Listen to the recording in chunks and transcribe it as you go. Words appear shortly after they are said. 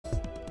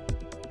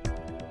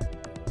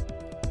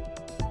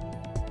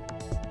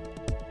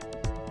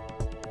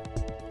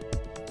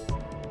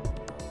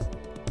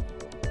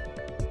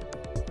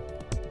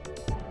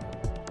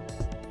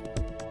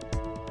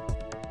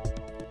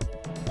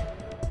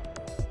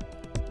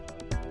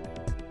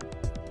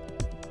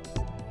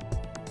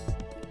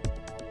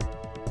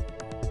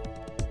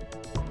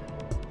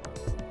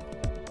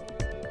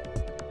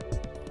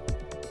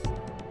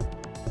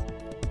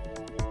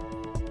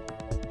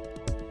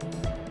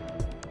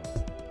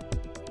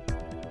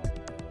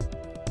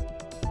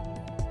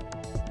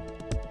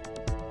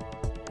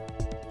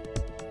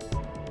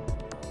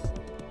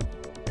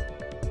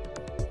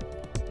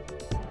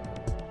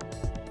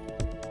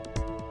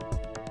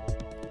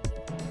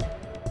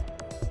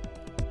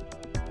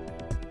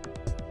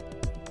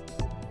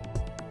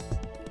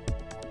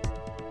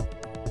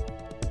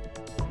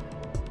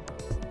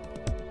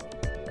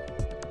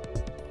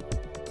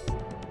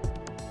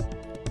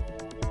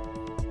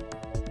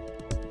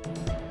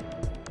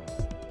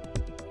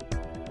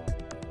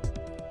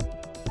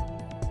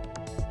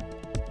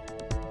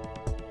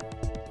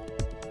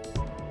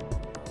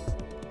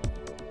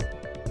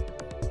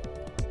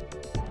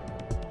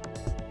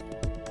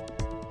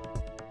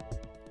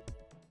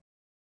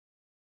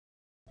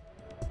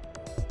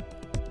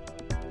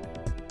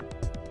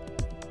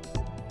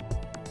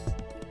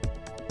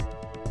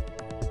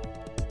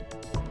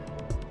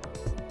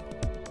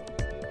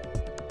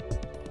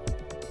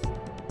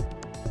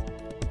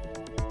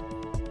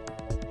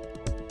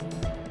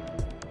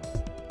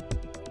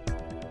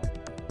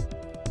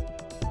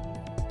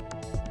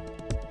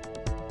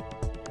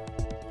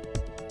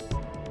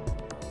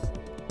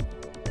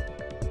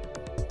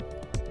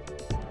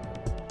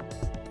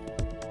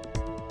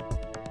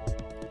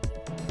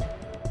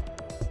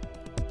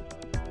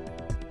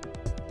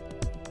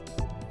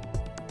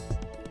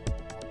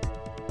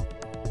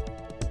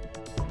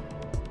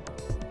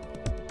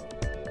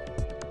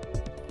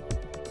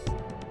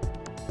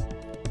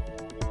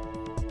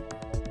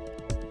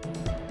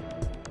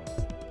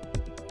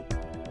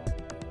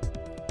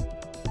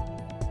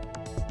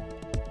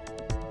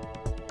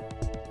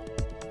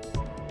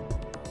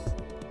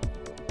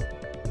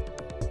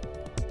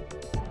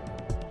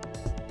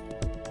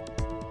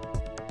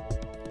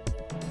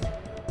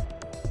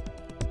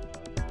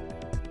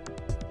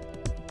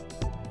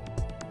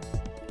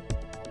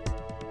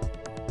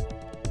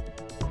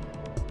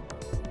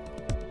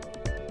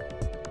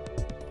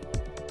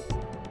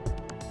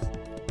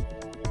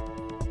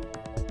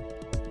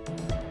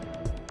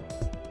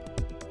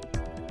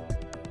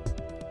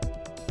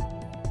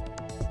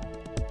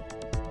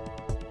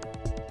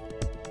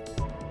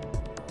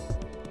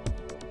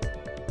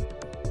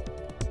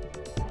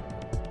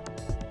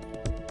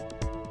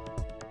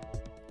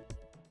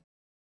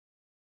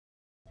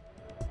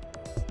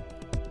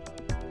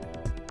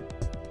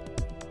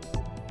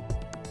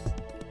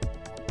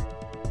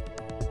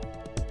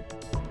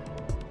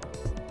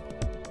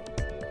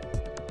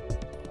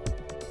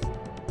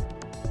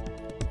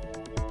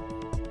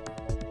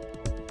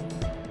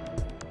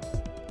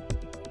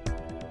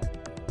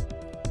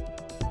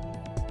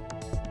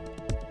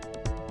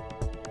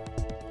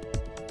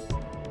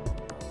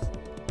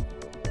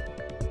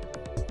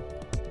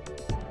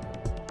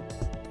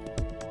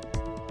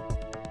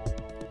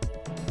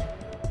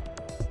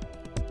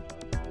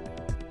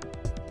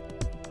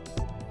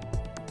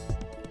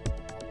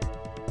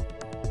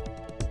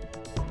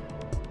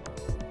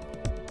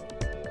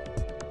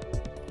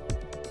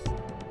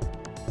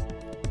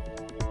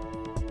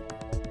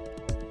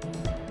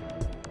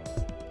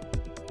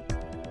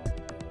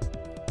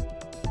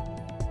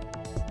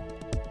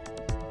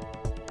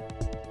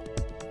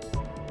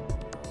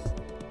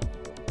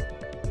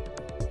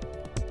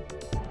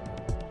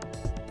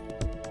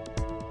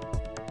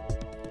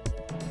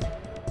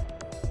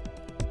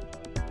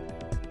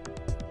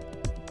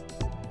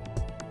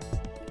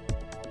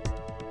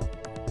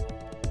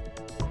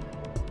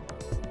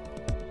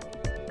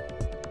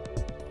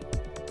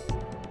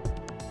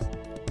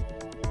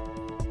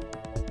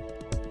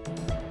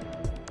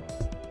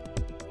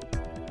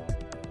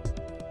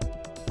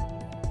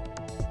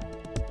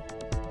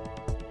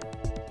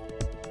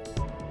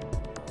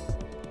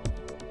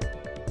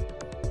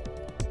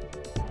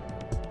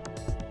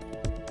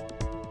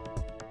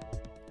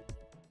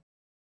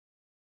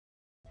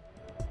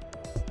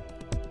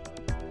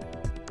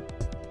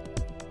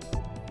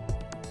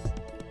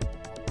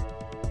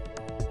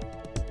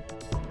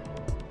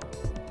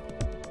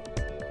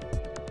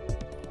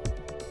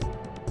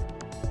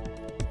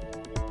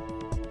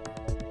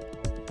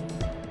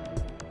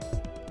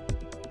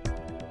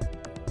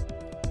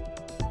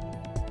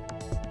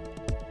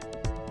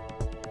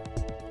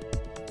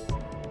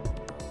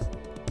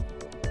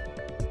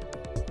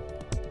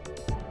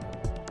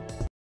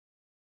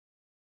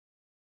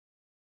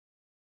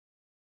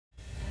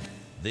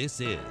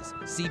This is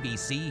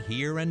CBC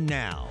Here and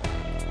Now.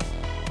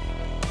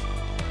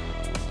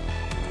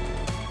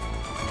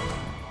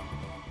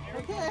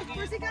 Okay,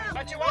 where's he going?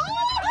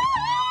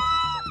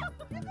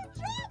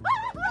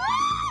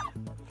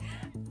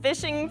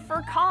 Fishing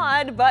for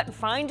cod, but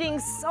finding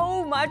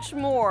so much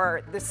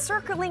more. The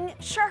circling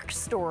shark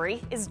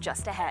story is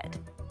just ahead.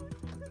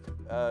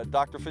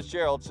 Dr.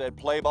 Fitzgerald said,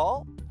 play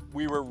ball.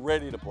 We were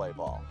ready to play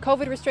ball.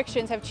 COVID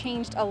restrictions have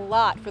changed a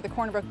lot for the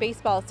Corner Brook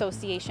Baseball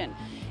Association,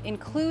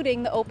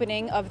 including the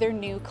opening of their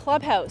new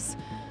clubhouse.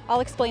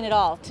 I'll explain it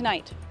all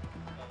tonight.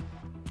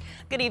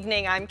 Good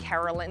evening, I'm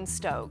Carolyn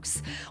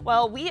Stokes.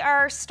 Well, we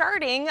are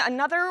starting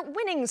another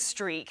winning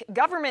streak.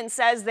 Government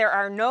says there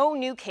are no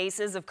new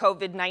cases of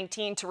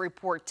COVID-19 to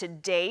report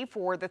today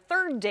for the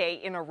third day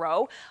in a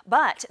row,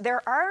 but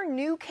there are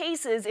new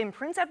cases in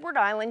Prince Edward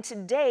Island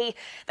today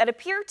that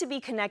appear to be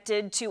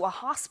connected to a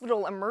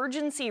hospital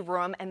emergency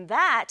room, and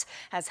that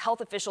has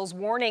health officials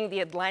warning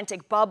the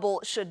Atlantic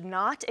bubble should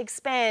not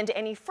expand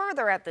any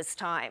further at this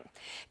time.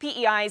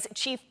 PEI's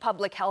chief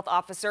public health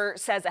officer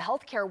says a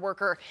healthcare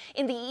worker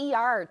in the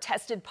ER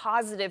tested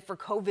positive for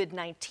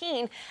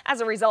COVID-19.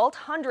 As a result,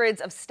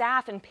 hundreds of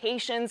staff and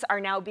patients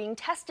are now being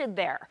tested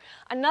there.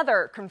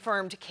 Another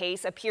confirmed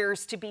case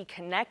appears to be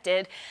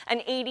connected. An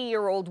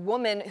 80-year-old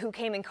woman who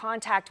came in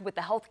contact with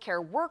the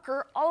healthcare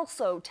worker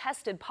also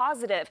tested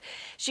positive.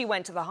 She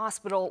went to the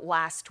hospital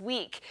last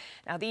week.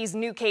 Now, these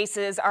new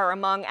cases are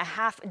among a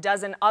half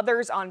dozen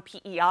others on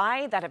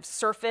PEI that have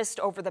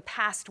surfaced over the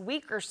past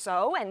week or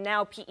so, and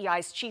now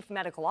PEI's chief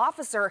medical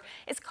officer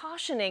is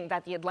cautioning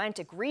that the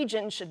Atlantic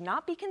region should not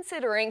be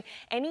considering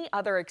any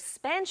other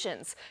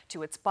expansions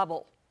to its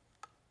bubble.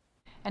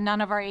 And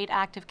none of our 8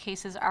 active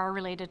cases are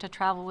related to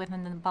travel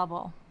within the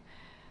bubble.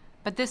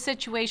 But this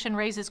situation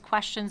raises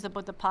questions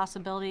about the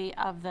possibility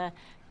of the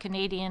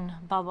Canadian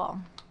bubble.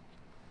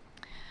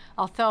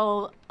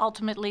 Although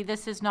ultimately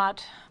this is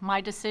not my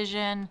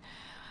decision,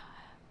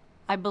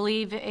 I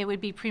believe it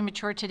would be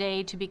premature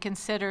today to be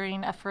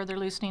considering a further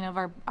loosening of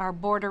our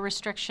border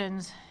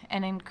restrictions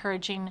and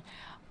encouraging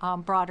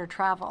broader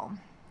travel.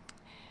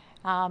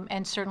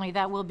 And certainly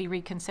that will be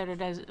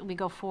reconsidered as we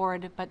go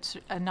forward, but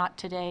not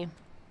today.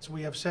 As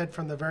we have said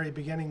from the very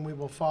beginning, we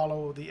will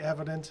follow the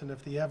evidence, and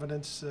if the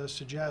evidence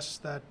suggests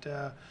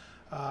that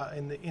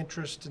in the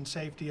interest and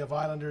safety of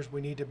islanders, we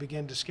need to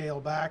begin to scale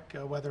back,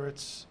 whether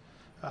it's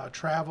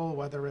travel,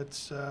 whether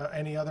it's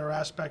any other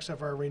aspects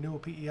of our Renew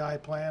PEI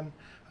plan,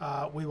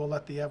 we will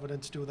let the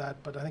evidence do that.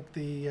 But I think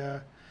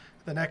the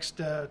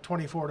next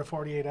 24 to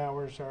 48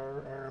 hours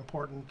are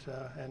important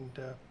and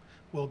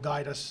will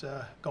guide us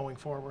going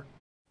forward.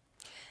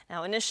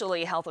 Now,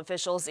 initially, health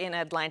officials in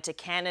Atlantic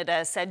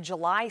Canada said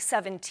July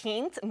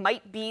 17th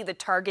might be the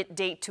target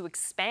date to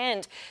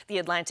expand the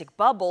Atlantic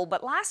bubble,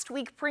 but last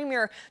week,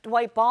 Premier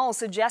Dwight Ball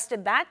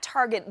suggested that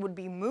target would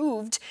be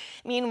moved.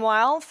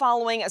 Meanwhile,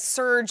 following a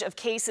surge of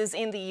cases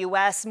in the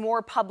U.S.,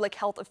 more public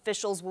health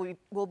officials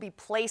will be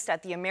placed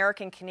at the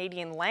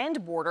American-Canadian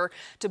land border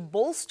to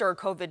bolster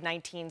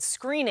COVID-19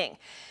 screening.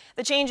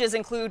 The changes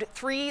include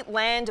 3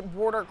 land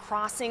border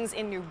crossings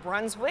in New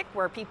Brunswick,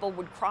 where people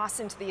would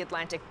cross into the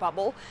Atlantic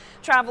bubble.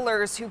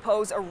 Travelers who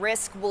pose a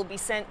risk will be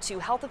sent to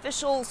health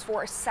officials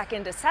for a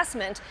second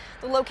assessment.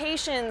 The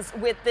locations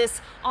with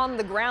this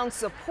on-the-ground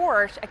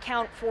support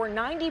account for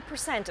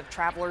 90% of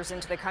travelers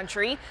into the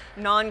country.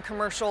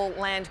 Non-commercial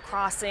land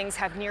crossings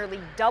have nearly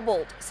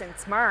doubled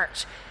since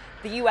March.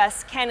 The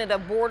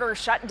U.S.-Canada border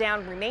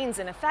shutdown remains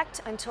in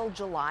effect until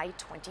July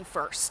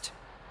 21st.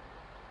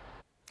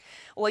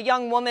 Well, a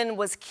young woman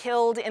was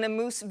killed in a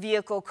Moose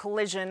vehicle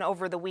collision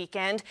over the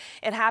weekend.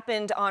 It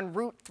happened on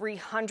Route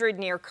 300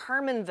 near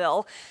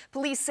Carmanville.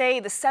 Police say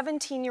the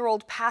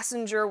 17-year-old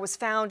passenger was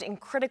found in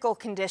critical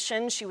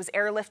condition. She was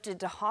airlifted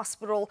to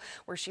hospital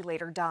where she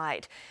later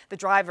died. The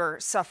driver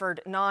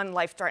suffered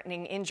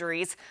non-life-threatening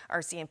injuries.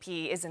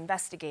 RCMP is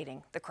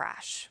investigating the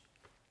crash.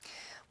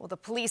 Well, the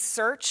police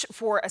search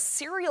for a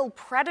serial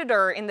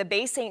predator in the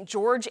Bay St.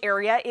 George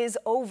area is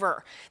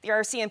over. The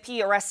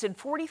RCMP arrested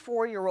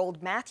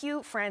 44-year-old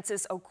Matthew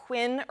Francis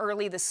O'Quinn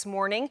early this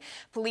morning.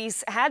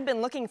 Police had been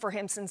looking for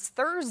him since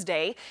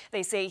Thursday.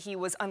 They say he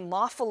was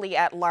unlawfully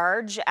at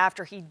large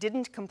after he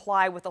didn't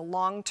comply with a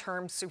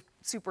long-term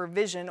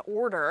supervision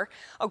order.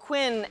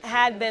 O'Quinn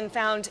had been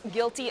found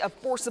guilty of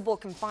forcible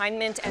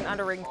confinement and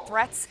uttering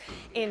threats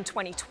in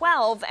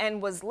 2012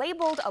 and was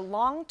labeled a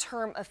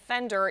long-term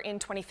offender in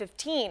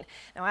 2015.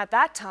 Now, at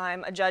that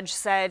time, a judge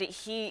said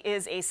he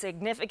is a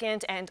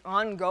significant and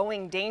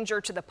ongoing danger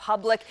to the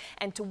public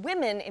and to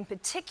women in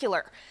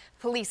particular.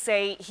 Police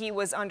say he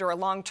was under a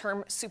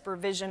long-term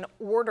supervision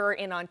order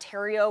in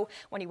Ontario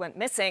when he went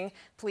missing.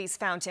 Police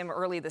found him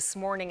early this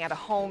morning at a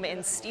home in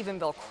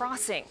Stephenville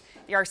Crossing.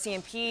 The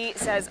RCMP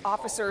says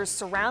officers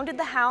surrounded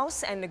the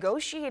house and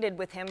negotiated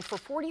with him for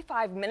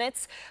 45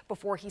 minutes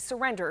before he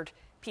surrendered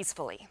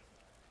peacefully.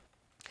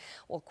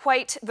 Well,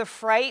 quite the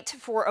fright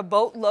for a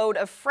boatload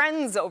of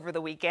friends over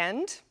the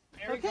weekend.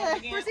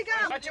 Okay, where's he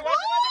going?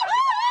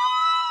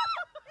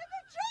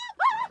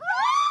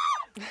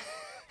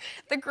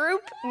 The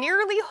group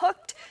nearly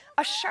hooked a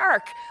a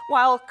shark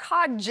while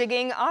cod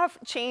jigging off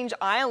Change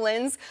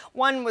Islands.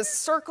 One was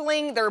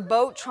circling their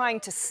boat trying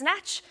to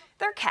snatch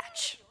their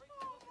catch.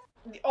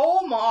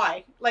 Oh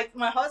my, like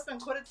my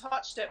husband could have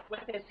touched it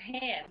with his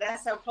hand.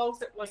 That's how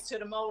close it was to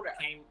the motor.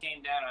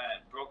 Came down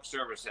a broke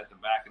service at the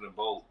back of the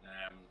boat.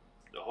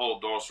 The whole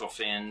dorsal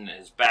fin,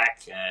 his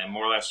back,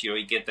 more or less,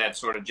 you get that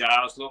sort of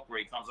Jaws look where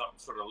he comes up and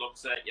sort of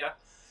looks at you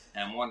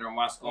and wondering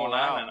what's going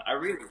on. And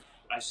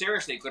I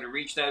seriously could have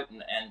reached out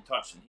and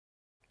touched him.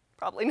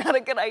 Probably not a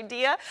good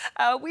idea.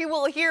 We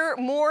will hear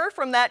more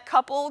from that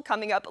couple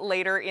coming up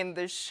later in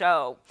the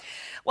show.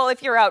 Well,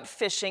 if you're out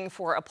fishing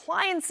for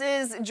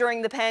appliances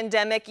during the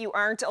pandemic, you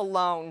aren't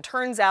alone.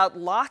 Turns out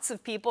lots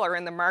of people are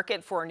in the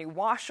market for a new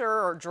washer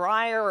or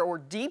dryer or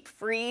deep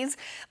freeze.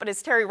 But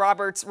as Terry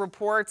Roberts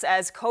reports,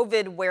 as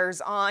COVID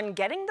wears on,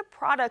 getting the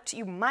product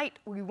you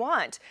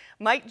want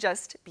might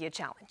just be a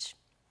challenge.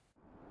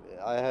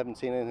 I haven't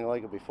seen anything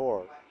like it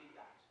before.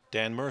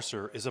 Dan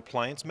Mercer is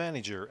appliance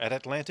manager at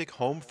Atlantic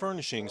Home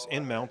Furnishings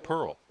in Mount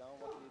Pearl.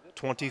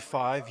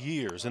 25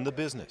 years in the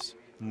business.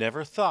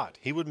 Never thought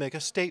he would make a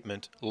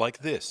statement like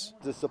this.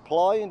 The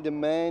supply and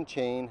demand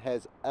chain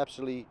has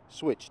absolutely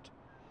switched.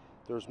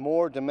 There's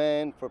more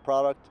demand for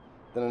product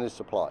than there is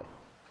supply.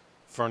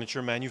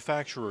 Furniture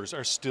manufacturers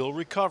are still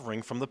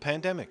recovering from the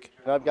pandemic.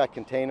 I've got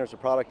containers of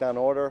product on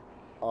order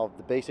of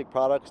the basic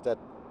products that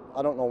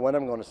I don't know when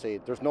I'm going to see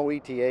it. There's no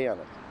ETA on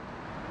it.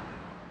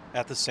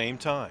 At the same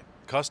time,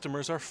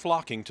 customers are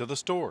flocking to the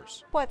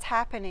stores. What's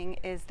happening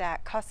is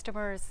that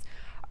customers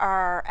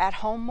are at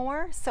home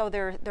more, so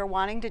they're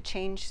wanting to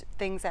change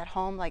things at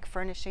home like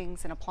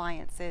furnishings and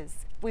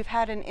appliances. We've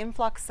had an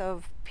influx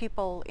of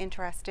people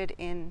interested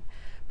in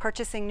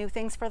purchasing new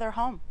things for their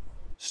home.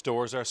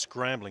 Stores are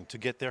scrambling to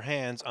get their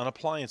hands on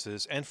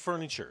appliances and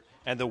furniture,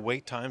 and the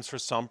wait times for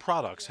some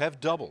products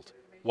have doubled.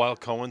 While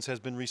Cohen's has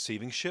been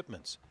receiving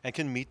shipments and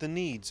can meet the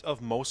needs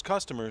of most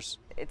customers.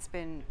 It's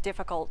been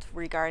difficult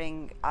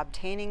regarding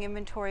obtaining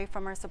inventory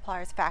from our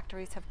suppliers.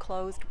 Factories have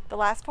closed. The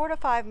last 4 to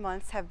 5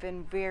 months have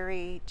been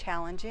very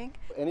challenging.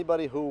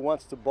 Anybody who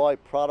wants to buy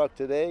product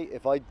today,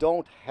 if I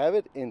don't have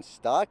it in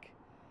stock,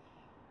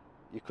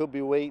 you could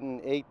be waiting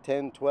 8,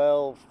 10,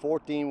 12,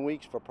 14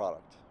 weeks for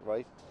product,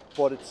 right?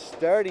 But it's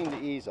starting to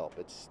ease up.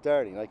 It's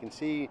starting. I can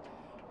see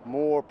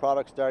more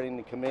products starting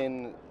to come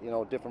in,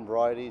 different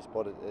varieties,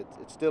 but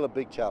it's still a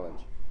big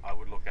challenge. I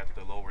would look at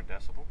the lower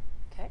decibel.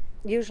 Okay.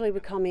 Usually we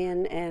come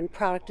in and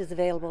product is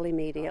available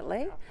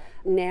immediately.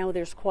 Now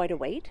there's quite a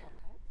wait.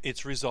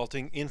 It's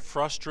resulting in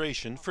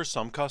frustration for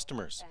some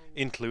customers,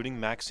 including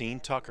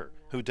Maxine Tucker,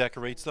 who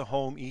decorates the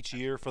home each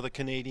year for the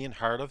Canadian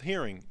Hard of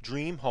Hearing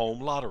Dream Home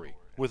Lottery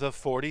with a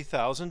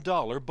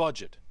 $40,000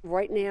 budget.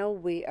 Right now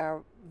we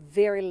are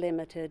very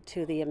limited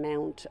to the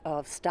amount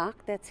of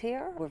stock that's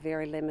here. We're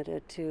very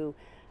limited to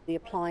the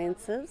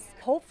appliances.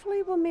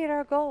 Hopefully we'll meet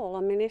our goal.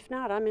 I mean, if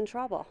not, I'm in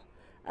trouble.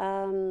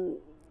 The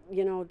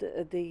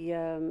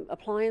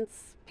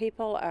appliance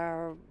people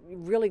are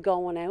really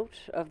going out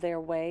of their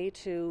way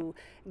to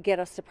get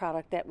us the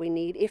product that we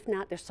need. If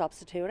not, they're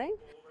substituting.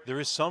 There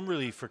is some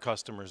relief for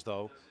customers,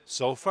 though.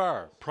 So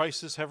far,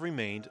 prices have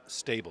remained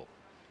stable.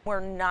 We're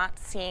not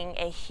seeing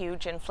a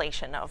huge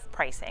inflation of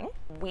pricing.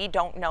 We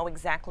don't know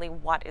exactly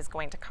what is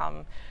going to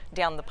come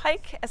down the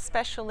pike,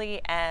 especially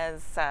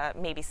as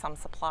maybe some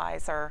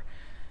supplies are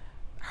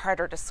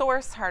harder to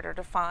source, harder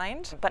to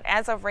find. But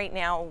as of right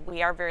now,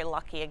 we are very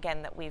lucky,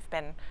 again, that we've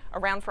been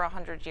around for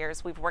 100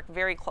 years. We've worked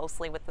very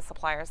closely with the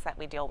suppliers that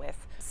we deal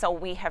with. So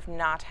we have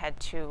not had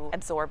to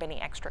absorb any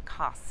extra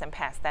costs and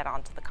pass that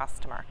on to the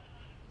customer.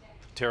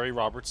 Terry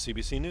Roberts,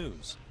 CBC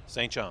News,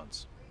 St.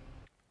 John's.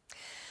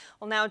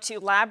 Well, now to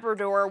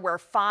Labrador, where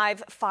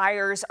 5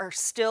 fires are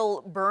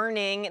still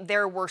burning.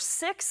 There were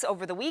 6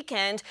 over the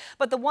weekend,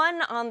 but the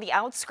one on the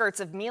outskirts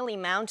of Mealy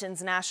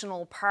Mountains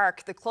National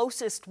Park, the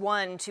closest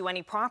one to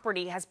any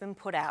property, has been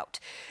put out.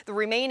 The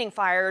remaining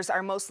fires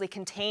are mostly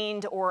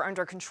contained or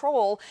under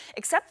control,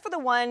 except for the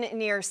one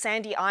near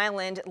Sandy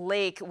Island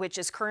Lake, which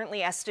is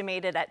currently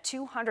estimated at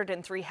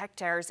 203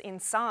 hectares in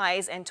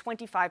size and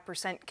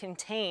 25%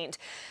 contained.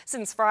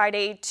 Since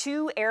Friday,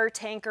 2 air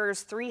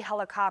tankers, 3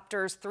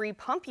 helicopters, 3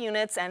 pump units,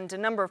 and a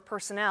number of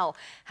personnel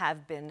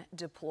have been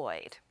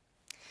deployed.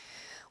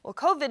 Well,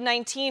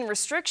 COVID-19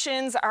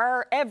 restrictions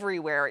are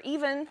everywhere,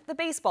 even the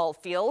baseball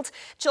field.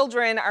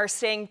 Children are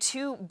staying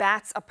 2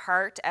 bats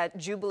apart at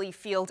Jubilee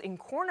Field in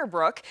Corner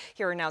Brook.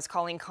 Here Now's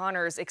Colleen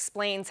Connors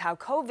explains how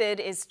COVID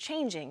is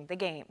changing the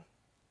game.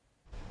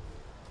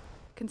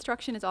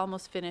 Construction is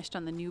almost finished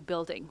on the new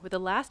building, with the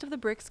last of the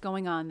bricks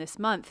going on this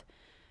month.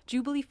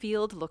 Jubilee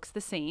Field looks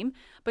the same,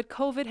 but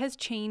COVID has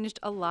changed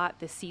a lot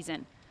this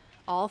season.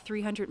 All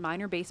 300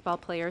 minor baseball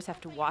players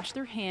have to wash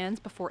their hands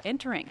before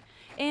entering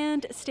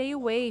and stay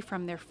away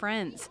from their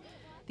friends.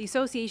 The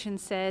association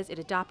says it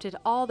adopted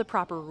all the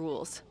proper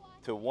rules.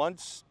 To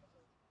once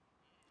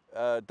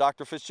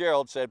Dr.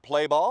 Fitzgerald said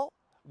play ball,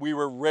 we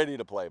were ready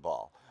to play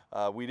ball.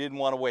 We didn't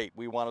want to wait.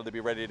 We wanted to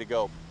be ready to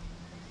go.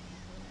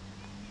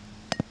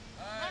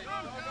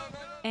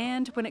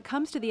 And when it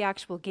comes to the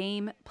actual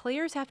game,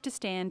 players have to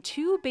stand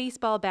 2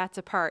 baseball bats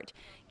apart,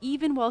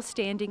 even while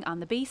standing on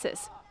the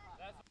bases.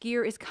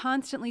 Gear is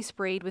constantly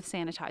sprayed with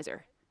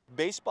sanitizer.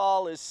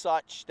 Baseball is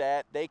such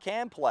that they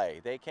can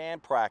play, they can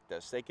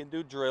practice, they can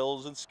do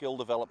drills and skill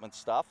development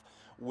stuff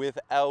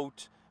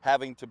without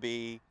having to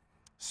be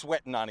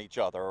sweating on each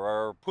other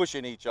or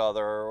pushing each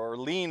other or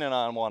leaning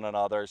on one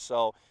another.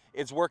 So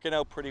it's working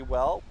out pretty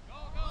well.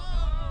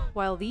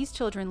 While these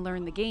children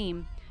learn the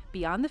game,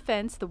 beyond the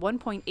fence, the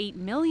 $1.8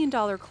 million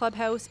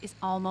clubhouse is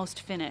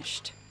almost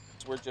finished.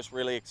 We're just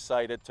really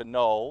excited to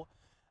know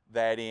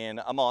that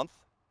in a month,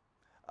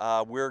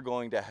 we're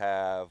going to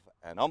have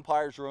an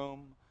umpire's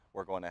room,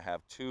 we're going to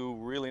have 2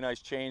 really nice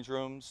change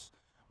rooms,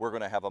 we're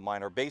going to have a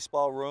minor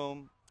baseball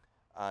room,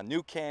 a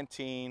new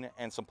canteen,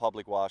 and some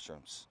public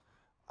washrooms.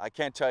 I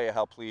can't tell you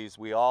how pleased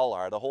we all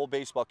are. The whole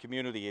baseball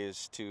community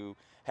is to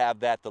have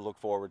that to look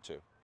forward to.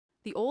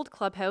 The old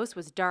clubhouse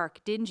was dark,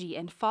 dingy,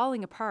 and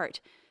falling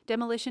apart.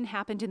 Demolition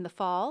happened in the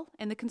fall,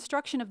 and the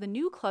construction of the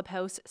new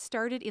clubhouse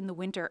started in the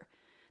winter.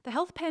 The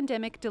health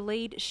pandemic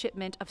delayed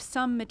shipment of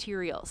some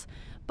materials,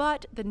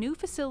 but the new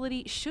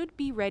facility should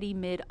be ready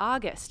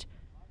mid-August.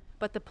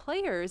 But the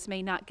players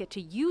may not get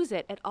to use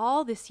it at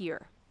all this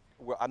year.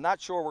 I'm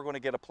not sure we're going to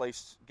get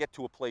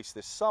to a place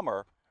this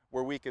summer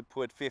where we could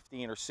put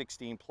 15 or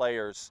 16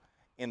 players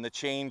in the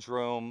change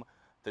room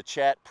to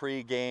chat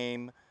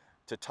pre-game,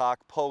 to talk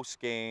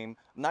post-game.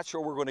 I'm not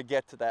sure we're going to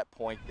get to that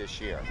point this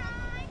year.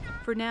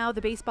 For now,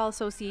 the Baseball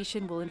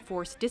Association will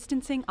enforce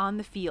distancing on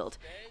the field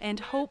and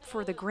hope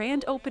for the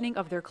grand opening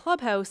of their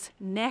clubhouse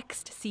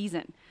next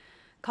season.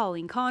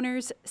 Colleen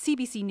Connors,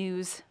 CBC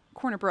News,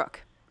 Corner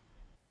Brook.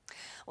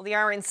 Well, the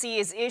RNC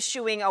is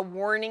issuing a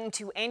warning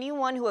to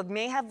anyone who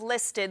may have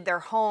listed their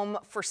home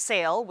for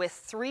sale with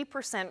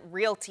 3%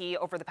 realty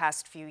over the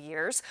past few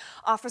years.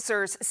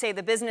 Officers say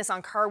the business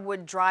on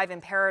Carwood Drive in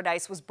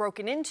Paradise was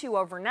broken into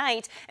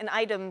overnight and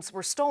items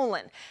were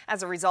stolen.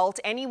 As a result,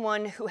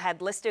 anyone who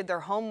had listed their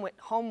home with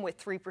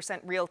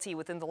 3% realty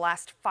within the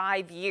last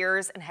 5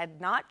 years and had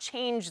not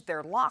changed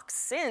their locks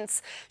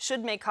since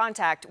should make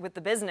contact with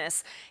the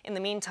business. In the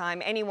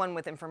meantime, anyone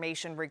with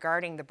information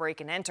regarding the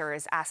break and enter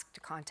is asked to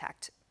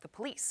contact the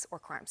police or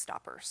Crime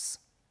Stoppers.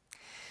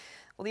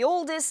 Well, the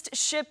oldest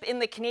ship in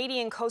the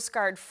Canadian Coast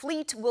Guard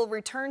fleet will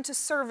return to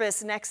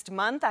service next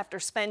month after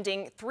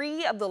spending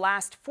 3 of the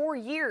last 4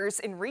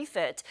 years in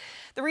refit.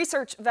 The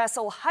research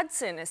vessel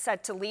Hudson is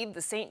set to leave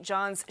the St.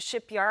 John's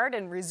shipyard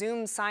and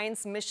resume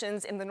science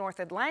missions in the North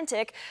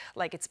Atlantic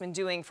like it's been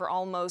doing for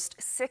almost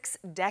 6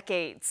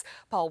 decades.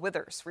 Paul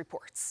Withers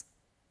reports.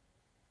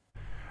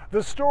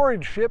 The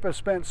storage ship has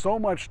spent so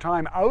much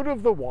time out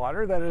of the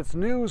water that it's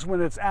news when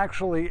it's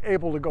actually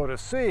able to go to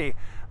sea.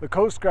 The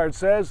Coast Guard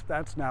says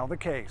that's now the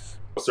case.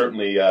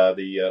 Certainly,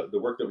 the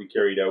work that we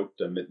carried out,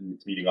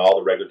 meeting all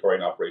the regulatory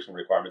and operational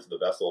requirements of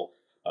the vessel.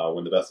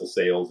 When the vessel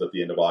sails at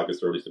the end of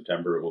August, early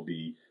September, it will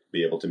be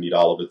able to meet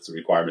all of its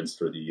requirements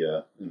for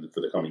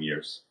the coming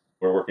years.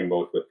 We're working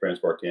both with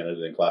Transport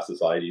Canada and class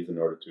societies in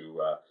order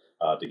to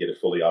get it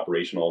fully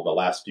operational. The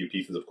last few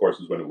pieces, of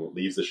course, is when it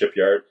leaves the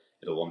shipyard.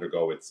 It'll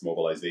undergo its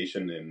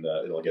mobilization and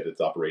it'll get its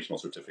operational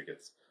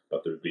certificates,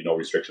 but there'll be no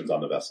restrictions on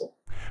the vessel.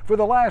 For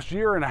the last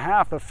year and a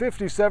half, the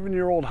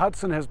 57-year-old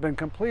Hudson has been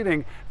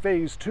completing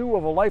phase 2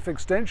 of a life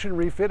extension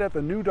refit at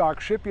the New Dock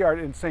shipyard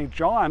in St.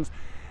 John's.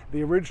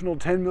 The original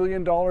 $10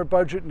 million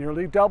budget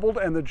nearly doubled,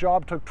 and the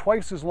job took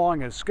twice as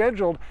long as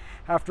scheduled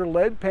after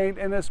lead paint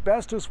and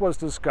asbestos was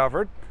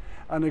discovered.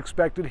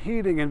 Unexpected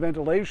heating and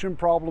ventilation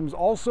problems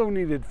also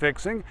needed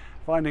fixing.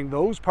 Finding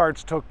those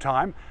parts took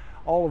time.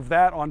 All of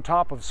that on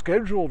top of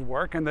scheduled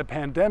work and the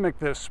pandemic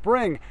this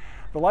spring.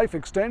 The life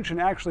extension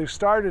actually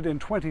started in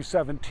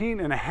 2017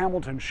 in a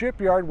Hamilton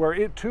shipyard where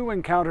it too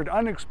encountered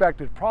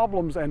unexpected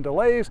problems and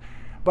delays,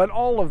 but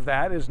all of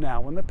that is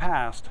now in the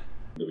past.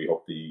 We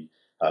hope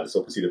to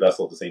still see the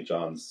vessel at the St.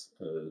 John's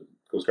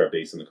Coast Guard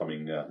base in the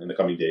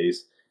coming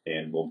days,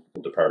 and we'll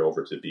depart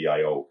over to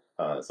BIO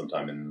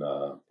sometime in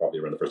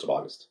probably around the 1st of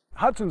August.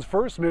 Hudson's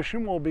first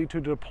mission will be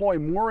to deploy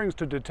moorings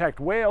to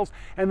detect whales,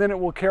 and then it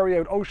will carry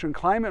out ocean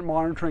climate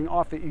monitoring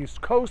off the east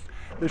coast.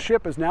 The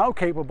ship is now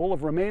capable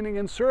of remaining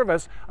in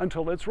service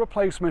until its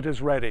replacement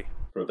is ready.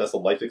 For a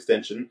vessel life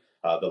extension,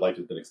 the life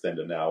has been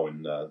extended now,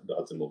 and the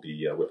Hudson will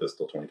be with us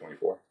till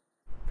 2024.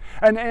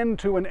 An end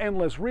to an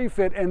endless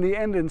refit and the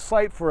end in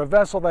sight for a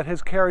vessel that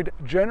has carried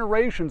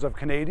generations of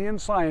Canadian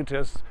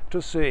scientists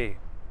to sea.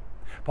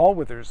 Paul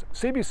Withers,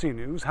 CBC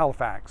News,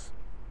 Halifax.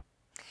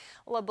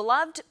 Well, a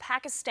beloved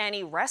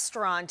Pakistani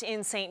restaurant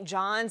in St.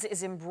 John's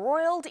is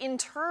embroiled in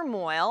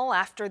turmoil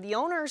after the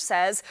owner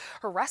says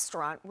her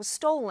restaurant was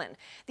stolen.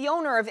 The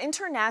owner of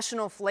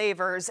International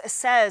Flavors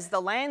says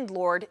the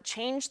landlord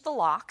changed the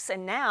locks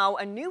and now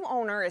a new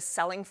owner is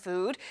selling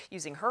food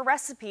using her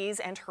recipes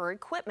and her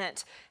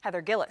equipment.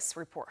 Heather Gillis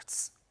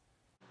reports.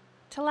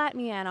 Talat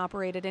Mian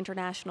operated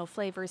International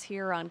Flavors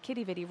here on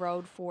Kittivity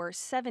Road for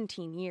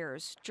 17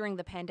 years. During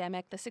the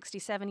pandemic, the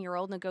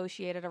 67-year-old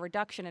negotiated a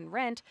reduction in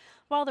rent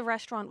while the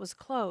restaurant was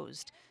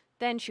closed.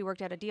 Then she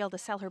worked out a deal to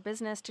sell her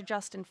business to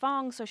Justin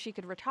Fong so she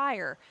could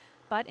retire.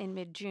 But in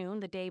mid-June,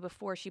 the day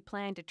before she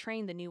planned to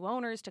train the new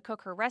owners to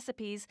cook her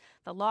recipes,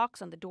 the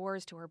locks on the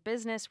doors to her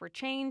business were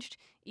changed,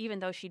 even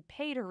though she'd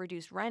paid her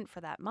reduced rent for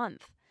that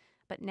month.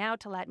 But now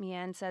Talat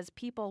Mian says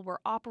people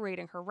were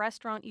operating her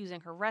restaurant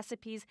using her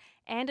recipes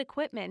and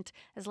equipment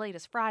as late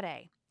as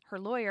Friday. Her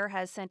lawyer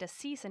has sent a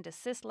cease and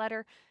desist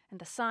letter, and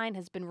the sign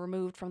has been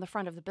removed from the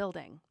front of the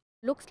building.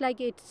 Looks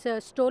like it's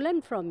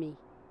stolen from me.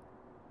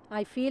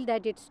 I feel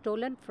that it's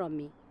stolen from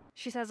me.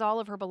 She says all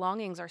of her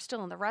belongings are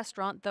still in the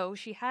restaurant, though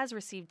she has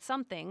received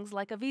some things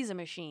like a visa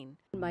machine.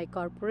 My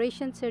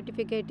corporation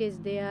certificate is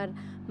there,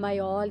 my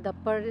all the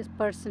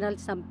personal,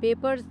 some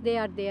papers they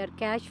are there,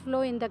 cash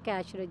flow in the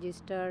cash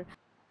register.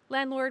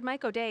 Landlord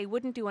Mike O'Day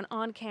wouldn't do an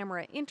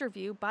on-camera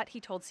interview, but he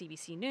told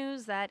CBC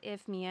News that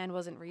if Mian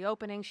wasn't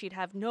reopening, she'd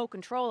have no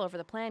control over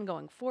the plan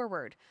going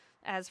forward.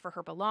 As for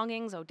her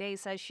belongings, O'Day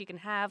says she can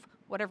have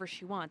whatever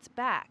she wants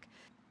back.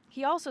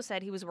 He also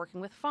said he was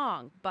working with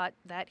Fong, but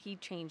that he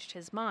changed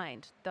his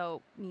mind,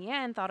 though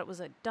Mian thought it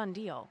was a done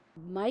deal.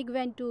 Mike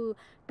went to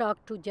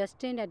talk to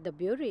Justin at the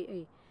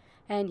bureau,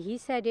 and he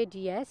said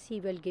yes,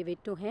 he will give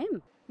it to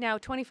him. Now,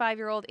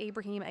 25-year-old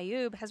Ibrahim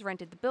Ayoub has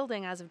rented the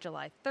building as of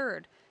July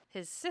 3rd.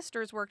 His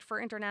sisters worked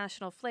for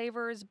International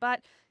Flavors,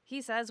 but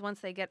he says once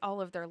they get all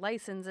of their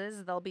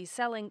licenses, they'll be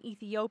selling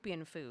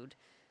Ethiopian food.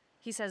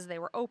 He says they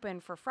were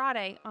open for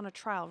Friday on a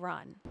trial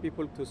run.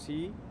 People to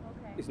see.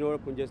 It's not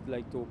open just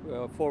like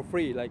to for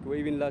free. Like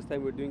even last time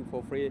we were doing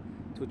for free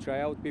to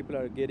try out. People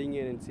are getting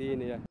in and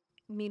seeing it.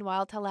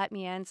 Meanwhile, Talat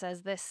Mian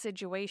says this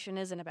situation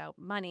isn't about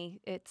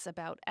money, it's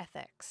about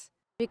ethics.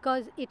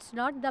 Because it's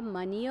not the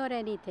money or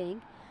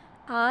anything.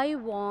 I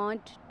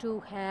want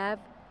to have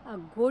a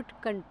good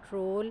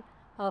control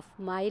of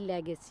my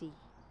legacy.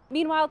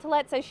 Meanwhile,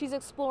 Talat says she's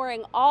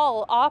exploring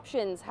all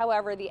options.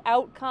 However, the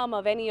outcome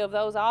of any of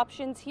those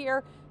options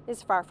here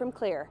is far from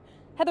clear.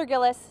 Heather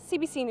Gillis,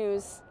 CBC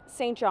News,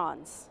 St.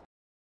 John's.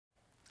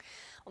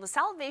 Well, the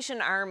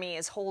Salvation Army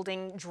is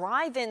holding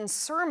drive-in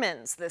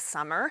sermons this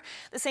summer.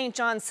 The St.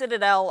 John's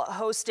Citadel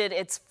hosted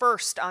its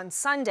first on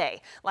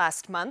Sunday.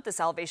 Last month, the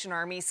Salvation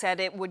Army said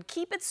it would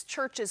keep its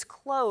churches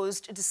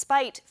closed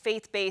despite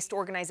faith-based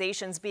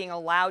organizations being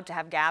allowed to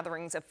have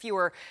gatherings of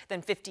fewer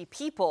than 50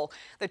 people.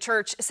 The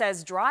church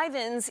says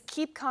drive-ins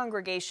keep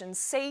congregations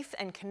safe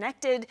and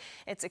connected.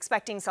 It's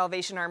expecting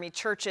Salvation Army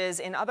churches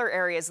in other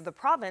areas of the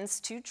province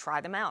to try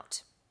them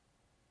out.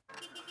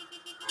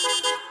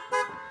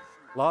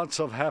 Lots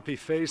of happy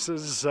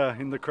faces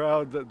in the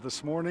crowd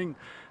this morning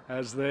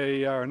as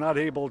they are not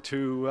able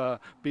to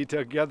be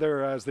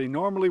together as they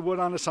normally would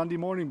on a Sunday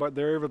morning, but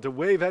they're able to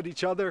wave at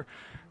each other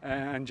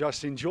and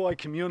just enjoy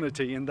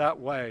community in that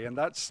way. And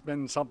that's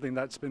been something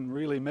that's been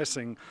really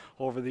missing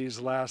over these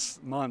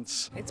last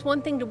months. It's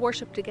one thing to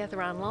worship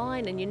together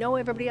online and you know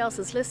everybody else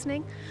is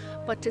listening,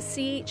 but to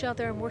see each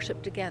other and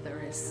worship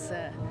together is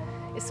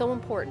so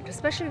important,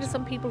 especially to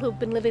some people who've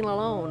been living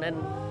alone and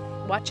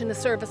watching the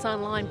service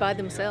online by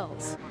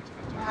themselves.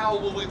 How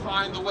will we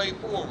find the way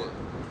forward?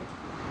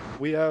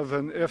 We have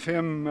an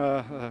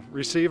FM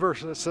receiver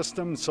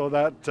system so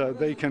that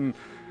they can,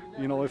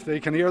 if they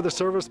can hear the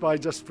service by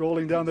just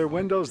rolling down their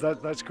windows,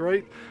 that's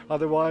great.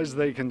 Otherwise,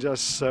 they can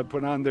just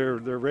put on their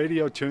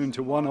radio tune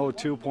to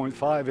 102.5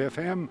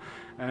 FM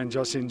and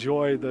just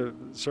enjoy the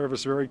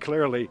service very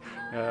clearly,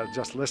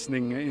 just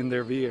listening in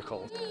their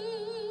vehicle.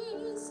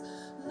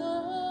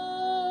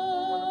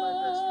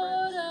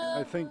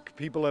 I think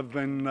people have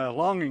been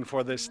longing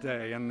for this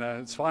day, and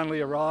it's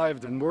finally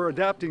arrived, and we're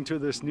adapting to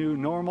this new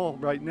normal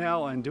right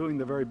now and doing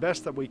the very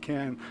best that we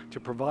can to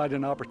provide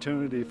an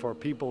opportunity for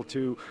people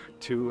to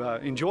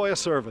enjoy a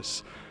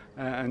service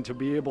and to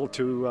be able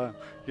to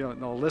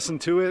listen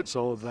to it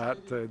so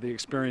that the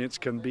experience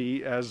can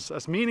be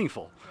as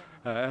meaningful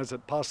as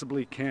it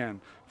possibly can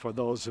for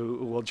those who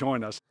will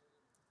join us.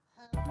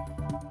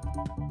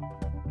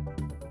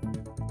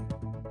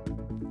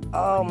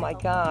 Oh my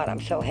God, I'm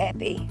so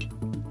happy.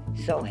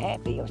 So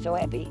happy, I'm so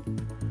happy.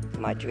 It's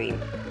my dream.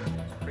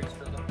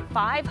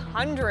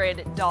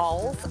 500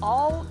 dolls,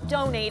 all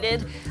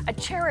donated, a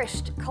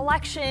cherished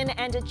collection,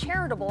 and a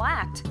charitable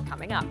act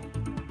coming up.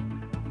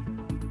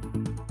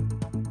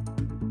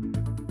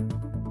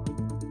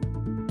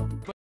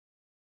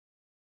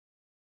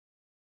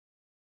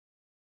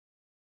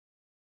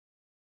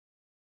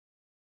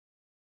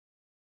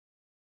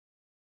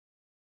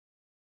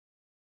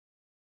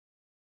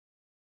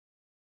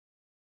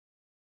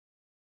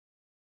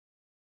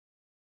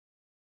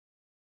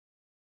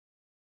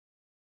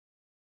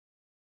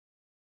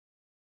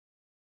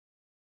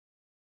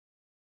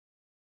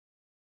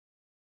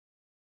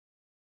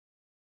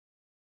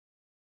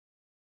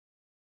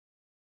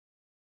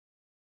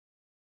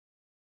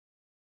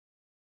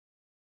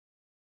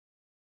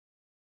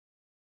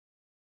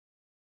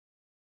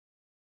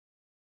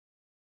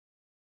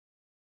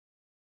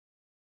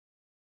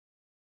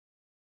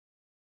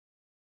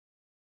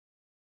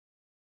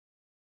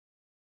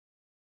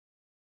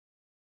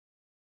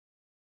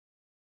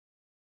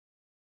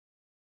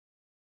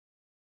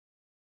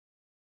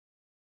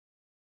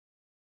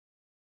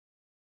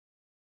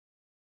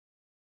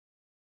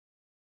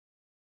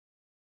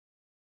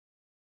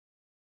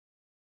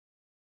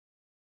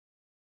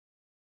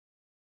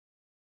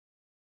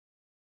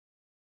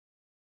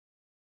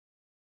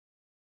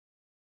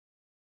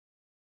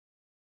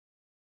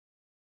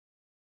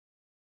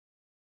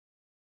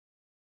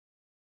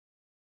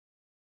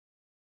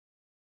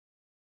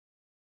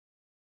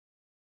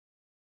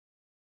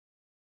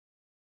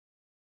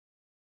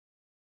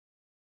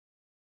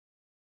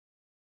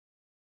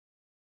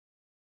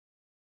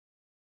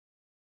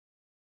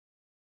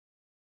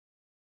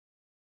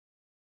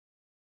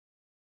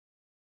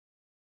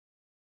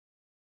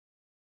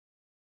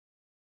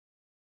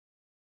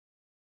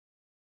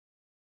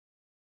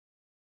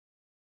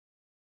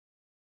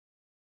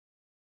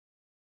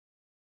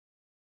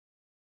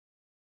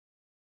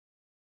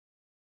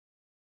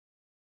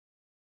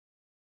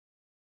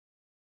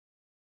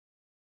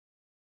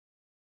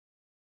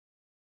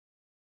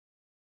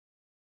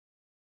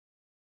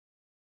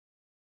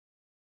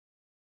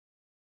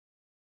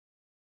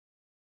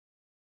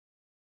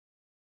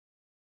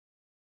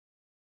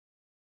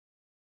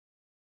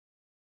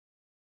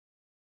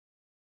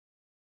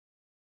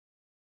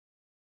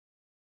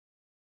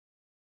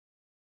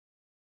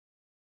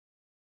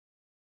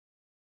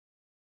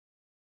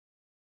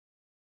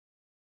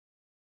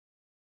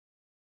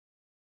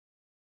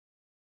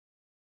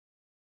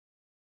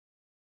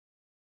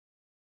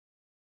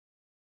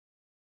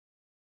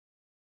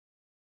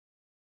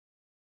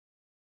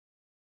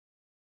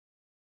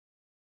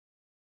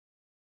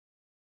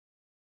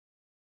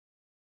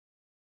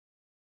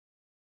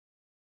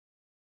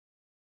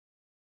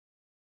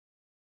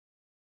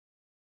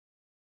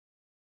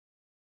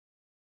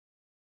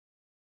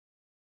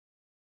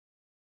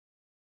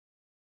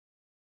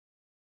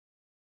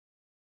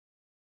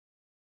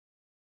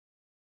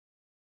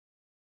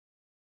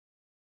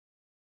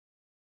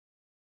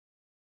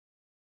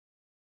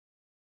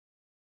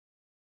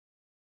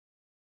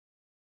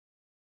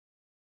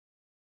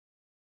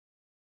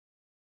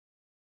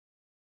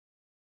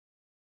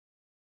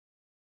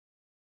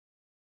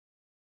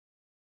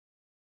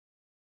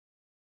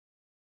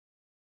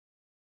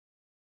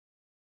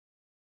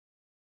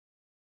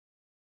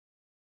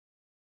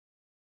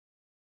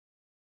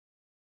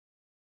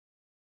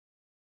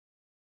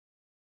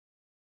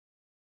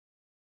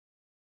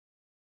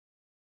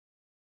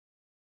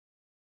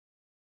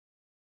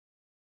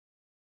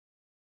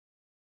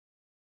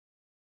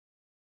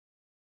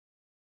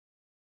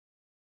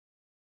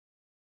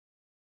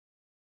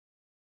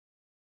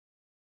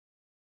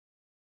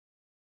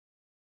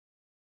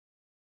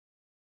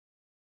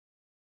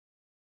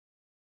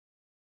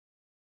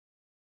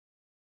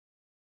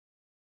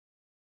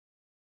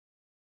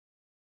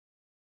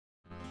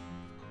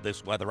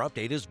 This weather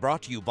update is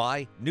brought to you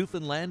by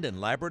Newfoundland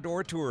and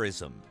Labrador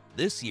Tourism.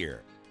 This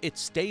year,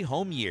 it's Stay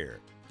Home Year,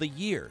 the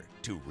year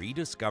to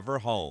rediscover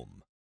home.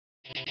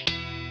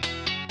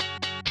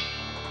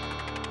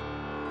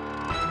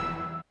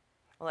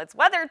 Well, it's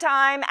weather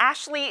time.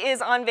 Ashley is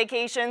on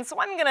vacation,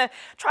 so I'm going to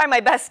try my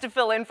best to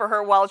fill in for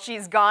her while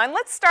she's gone.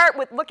 Let's start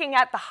with looking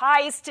at the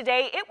highs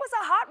today. It was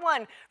a hot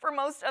one for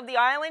most of the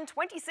island,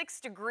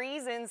 26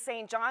 degrees in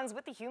St. John's.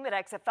 With the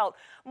humidex, it felt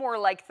more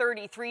like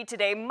 33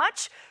 today.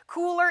 Much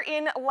cooler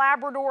in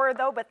Labrador,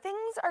 though, but things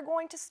are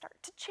going to start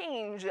to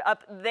change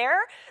up there.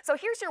 So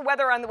here's your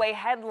weather on the way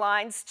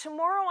headlines.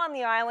 Tomorrow on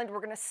the island, we're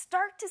going to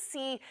start to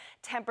see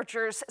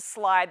temperatures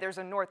slide. There's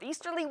a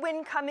northeasterly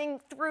wind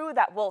coming through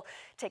that will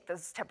take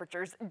those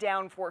temperatures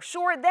down for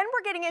sure. Then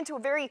we're getting into a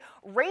very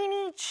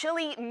rainy,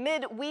 chilly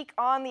midweek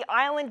on the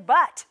island.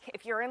 But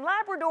if you're in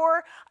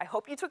Labrador, I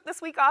hope you took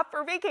this week off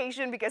for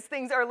vacation because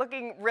things are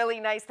looking really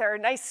nice. There are a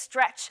nice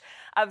stretch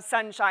of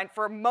sunshine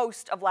for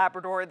most of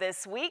Labrador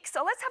this week.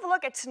 So let's have a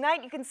look at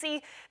tonight. You can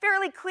see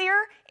fairly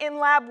clear in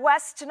Lab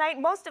West tonight.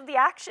 Most of the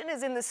action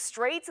is in the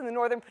Straits in the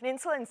Northern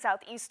Peninsula and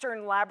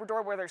southeastern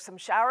Labrador where there's some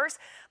showers.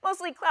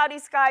 Mostly cloudy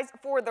skies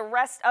for the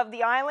rest of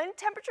the island.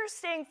 Temperatures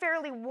staying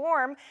fairly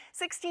warm,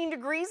 16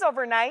 degrees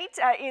overnight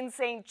in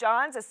St.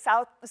 John's, a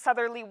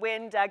southerly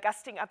wind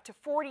gusting up to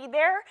 40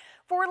 there.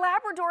 For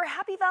Labrador,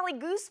 Happy Valley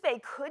Goose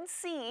Bay could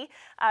see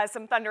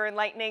some thunder and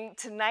lightning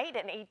tonight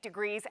and 8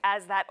 degrees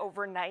as that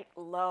overnight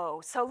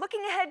low. So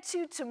looking ahead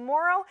to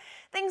tomorrow,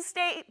 things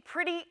stay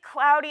pretty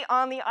cloudy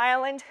on the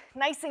island,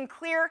 nice and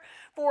clear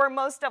for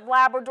most of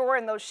Labrador,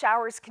 and those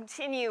showers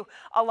continue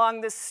along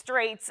the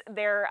Straits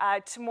there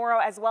tomorrow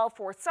as well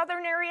for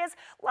southern areas.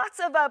 Lots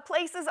of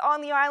places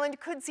on the island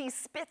could see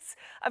spits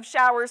of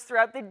showers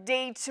throughout the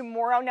day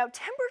tomorrow. Now,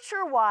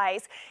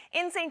 temperature-wise,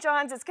 in St.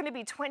 John's, it's going to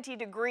be 20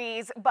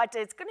 degrees, but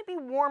it's going to be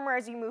warmer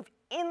as you move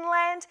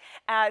inland.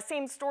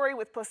 Same story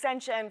with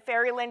Placentia and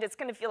Ferryland. It's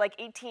going to feel like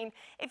 18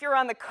 if you're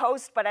on the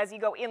coast, but as you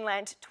go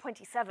inland,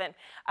 27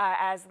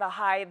 as the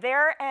high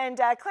there. And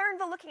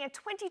Clarenville looking at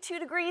 22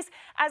 degrees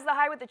as the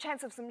high with the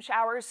chance of some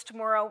showers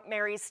tomorrow.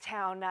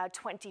 Marystown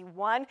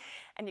 21.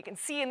 And you can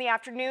see in the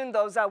afternoon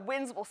those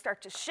winds will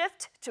start to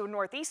shift to a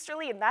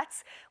northeasterly, and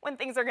that's when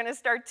things are going to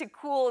start to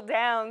cool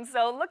down.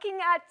 So looking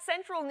at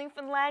central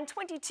Newfoundland,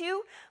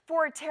 22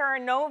 for Terra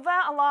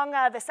Nova. Along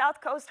the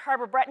south coast,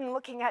 Harbour Breton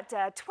looking at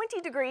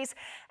 20 degrees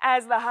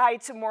as the high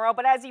tomorrow.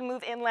 But as you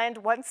move inland,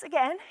 once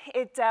again,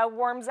 it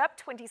warms up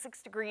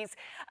 26 degrees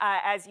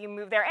as you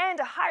move there, and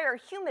a higher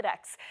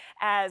humidex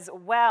as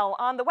well.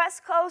 On the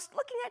west coast,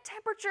 looking at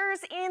temperatures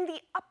in the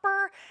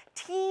upper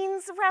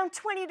teens, around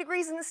 20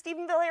 degrees in the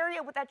Stephenville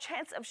area with that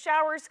chance of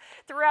showers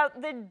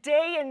throughout the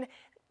day, and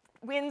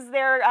winds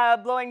there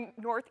blowing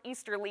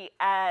northeasterly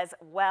as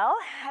well.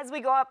 As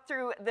we go up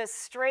through the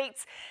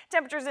Straits,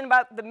 temperatures in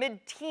about the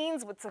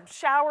mid-teens with some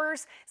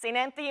showers. St.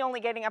 Anthony only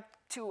getting up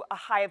to a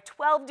high of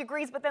 12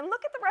 degrees, but then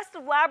look at the rest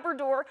of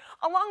Labrador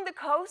along the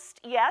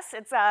coast. Yes,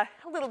 it's a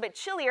little bit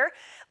chillier,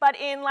 but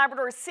in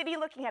Labrador City,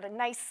 looking at a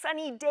nice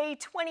sunny day,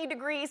 20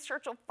 degrees.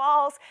 Churchill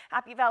Falls,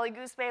 Happy Valley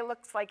Goose Bay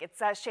looks like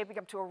it's shaping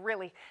up to a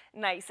really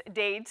nice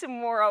day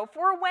tomorrow.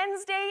 For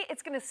Wednesday,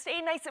 it's going to stay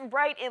nice and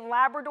bright in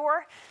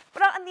Labrador,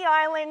 but on the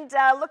island,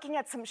 looking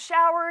at some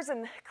showers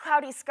and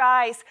cloudy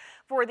skies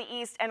for the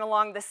east and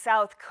along the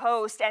south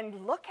coast.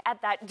 And look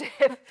at that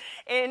dip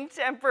in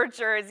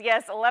temperatures.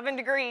 Yes, 11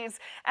 degrees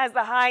as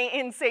the high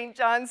in St.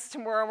 John's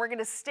tomorrow. We're going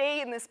to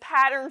stay in this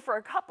pattern for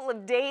a couple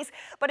of days,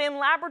 but in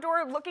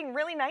Labrador looking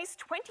really nice,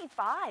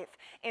 25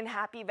 in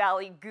Happy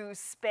Valley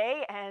Goose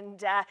Bay,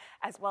 and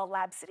as well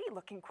Lab City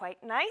looking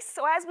quite nice.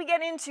 So as we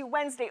get into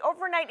Wednesday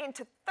overnight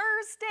into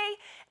Thursday,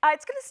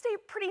 it's going to stay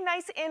pretty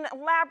nice in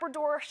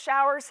Labrador.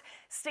 Showers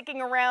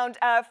sticking around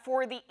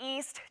for the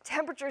east.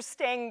 Temperatures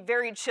staying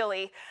very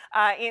chilly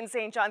in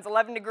St. John's,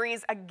 11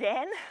 degrees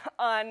again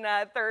on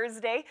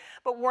Thursday,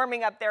 but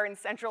warming up there in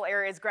central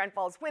areas. Grand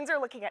Falls, Windsor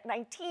looking at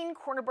 19,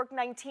 Corner Brook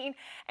 19,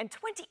 and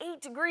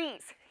 28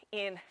 degrees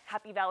in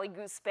Happy Valley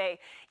Goose Bay.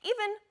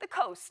 Even the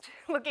coast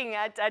looking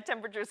at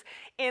temperatures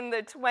in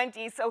the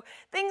 20s. So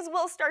things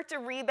will start to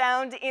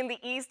rebound in the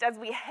east as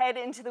we head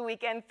into the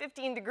weekend.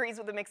 15 degrees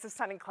with a mix of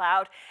sun and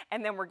cloud,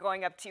 and then we're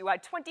going up to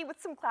 20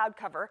 with some cloud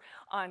cover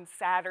on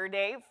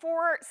Saturday.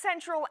 For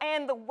central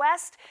and the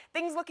west,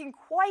 things looking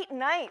quite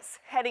nice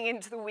heading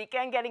into the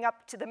weekend, getting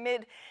up to the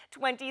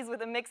mid-20s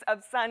with a mix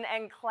of sun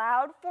and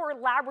cloud. For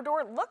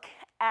Labrador, look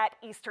at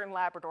eastern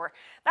Labrador.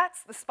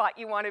 That's the spot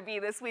you want to be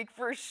this week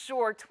for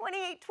sure.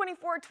 28,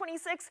 24,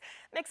 26,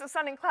 mix of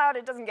sun and cloud.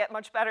 It doesn't get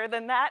much better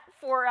than that.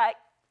 For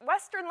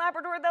western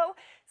Labrador, though,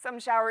 some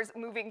showers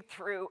moving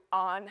through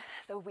on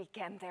the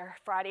weekend there,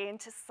 Friday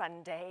into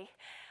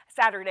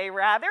Saturday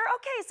rather.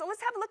 Okay, so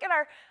let's have a look at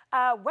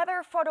our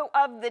weather photo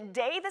of the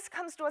day. This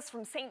comes to us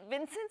from St.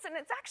 Vincent's, and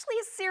it's actually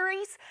a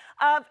series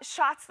of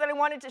shots that I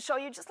wanted to show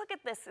you. Just look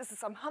at this. This is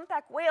some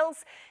humpback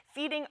whales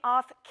feeding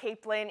off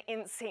Cape Lynn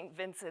in St.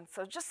 Vincent's.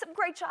 So just some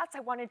great shots.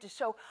 I wanted to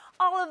show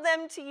all of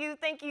them to you.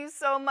 Thank you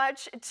so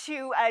much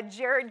to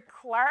Jared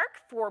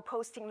Clark for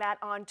posting that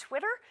on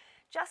Twitter.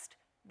 Just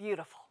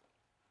beautiful.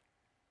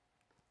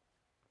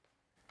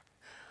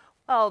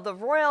 Oh, the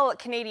Royal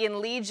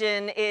Canadian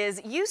Legion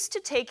is used to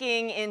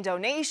taking in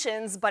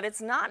donations, but it's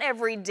not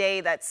every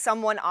day that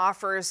someone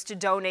offers to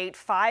donate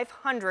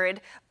 500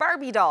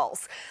 Barbie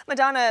dolls.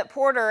 Madonna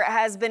Porter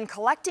has been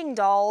collecting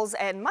dolls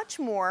and much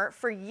more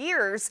for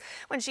years.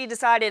 When she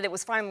decided it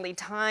was finally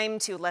time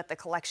to let the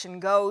collection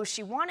go,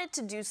 she wanted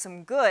to do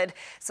some good,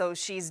 so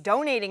she's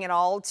donating it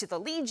all to the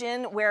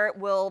Legion, where it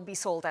will be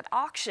sold at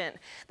auction.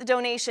 The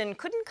donation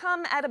couldn't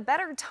come at a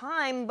better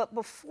time, but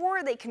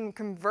before they can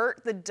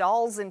convert the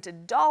dolls into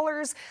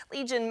dollars,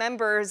 Legion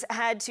members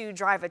had to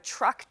drive a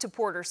truck to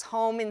Porter's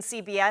home in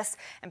CBS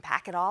and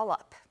pack it all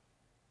up.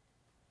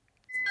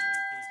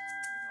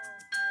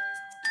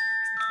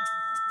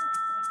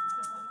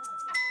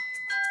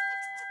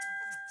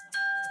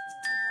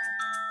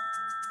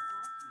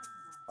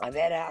 I've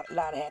had a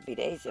lot of happy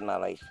days in my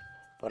life,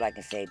 but I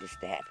can say this is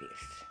the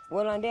happiest.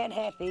 Well, I'm that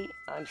happy,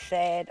 I'm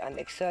sad, I'm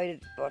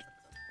excited, but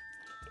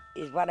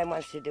it's what I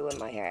want to do in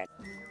my heart.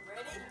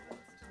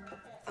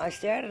 I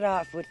started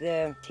off with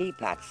the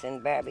teapots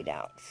and Barbie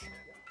dolls.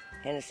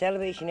 In the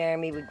Salvation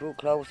Army, we grew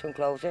closer and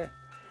closer.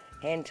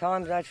 And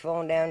times I'd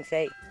phone down and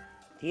say,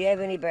 do you have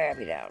any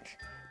Barbie dolls?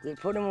 We'll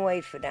put them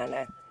away for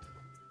Donna.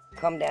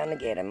 Come down and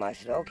get them. I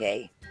said,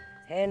 okay.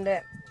 And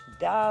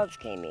dolls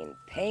came in,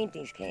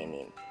 paintings came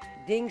in.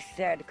 Things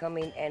started to come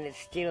in, and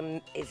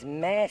it's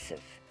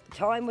massive.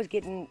 Time was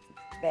getting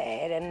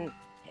bad, and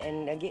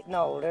I'm getting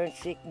older and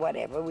sick,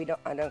 whatever.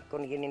 I'm not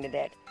going to get into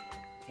that.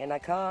 And I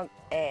called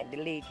the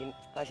Legion.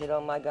 I said,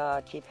 oh my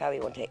God, Chief Harry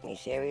won't take me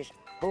serious.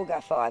 Who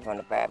got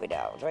 500 Barbie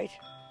dolls, right?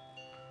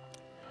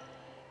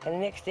 And the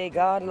next day,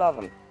 God love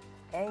him.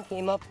 Aaron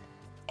came up,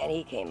 and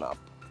he came up.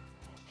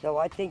 So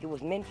I think it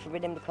was meant for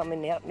them to come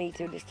and help me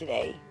through this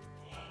today,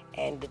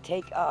 and to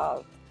take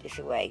all this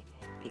away,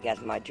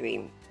 because my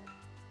dream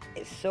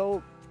is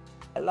so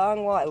a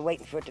long while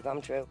waiting for it to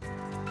come true.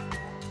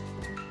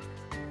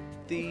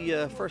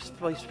 The first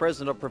Vice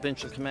President of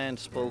Provincial Command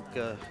spoke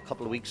a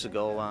couple of weeks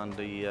ago on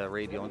the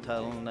radio and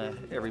telling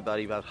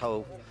everybody about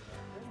how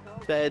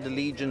bad the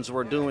Legions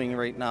were doing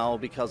right now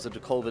because of the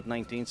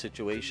COVID-19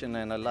 situation,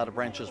 and a lot of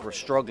branches were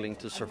struggling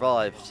to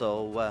survive.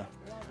 So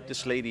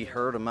this lady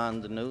heard him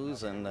on the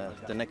news, and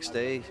the next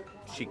day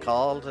she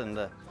called, and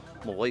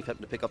my wife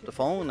happened to pick up the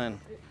phone, and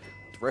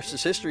the rest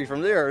is history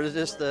from there. It's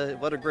just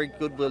what a great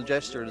goodwill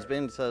gesture it has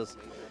been, because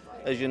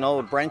as you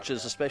know,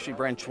 branches, especially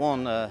Branch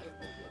 1,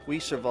 we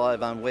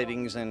survive on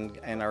weddings and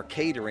our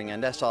catering,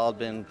 and that's all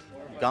been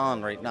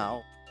gone right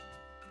now.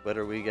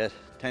 Whether we get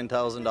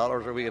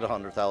 $10,000 or we get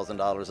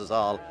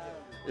 $100,000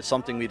 it's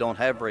something we don't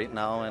have right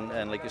now,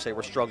 and like you say,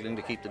 we're struggling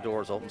to keep the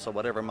doors open, so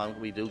whatever amount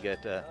we do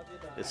get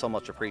is so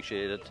much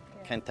appreciated.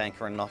 Can't thank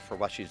her enough for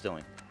what she's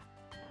doing.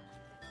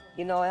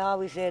 You know, I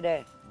always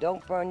say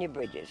don't burn your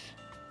bridges,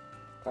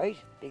 right?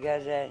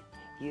 Because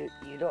you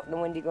don't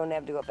know when you're going to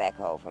have to go back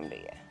home from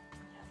there.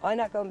 I'm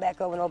not going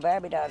back over no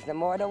Barbie dolls no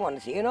more. I don't want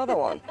to see another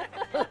one.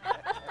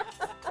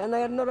 And I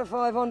had another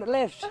 500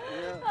 left.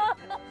 Yeah.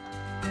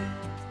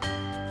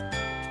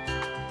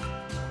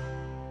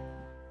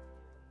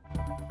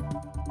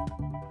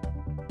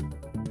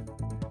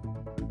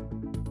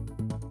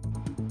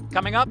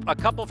 Coming up, a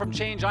couple from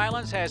Change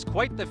Islands has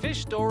quite the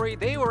fish story.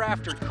 They were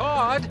after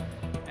cod,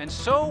 and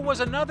so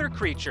was another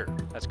creature.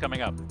 That's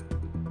coming up.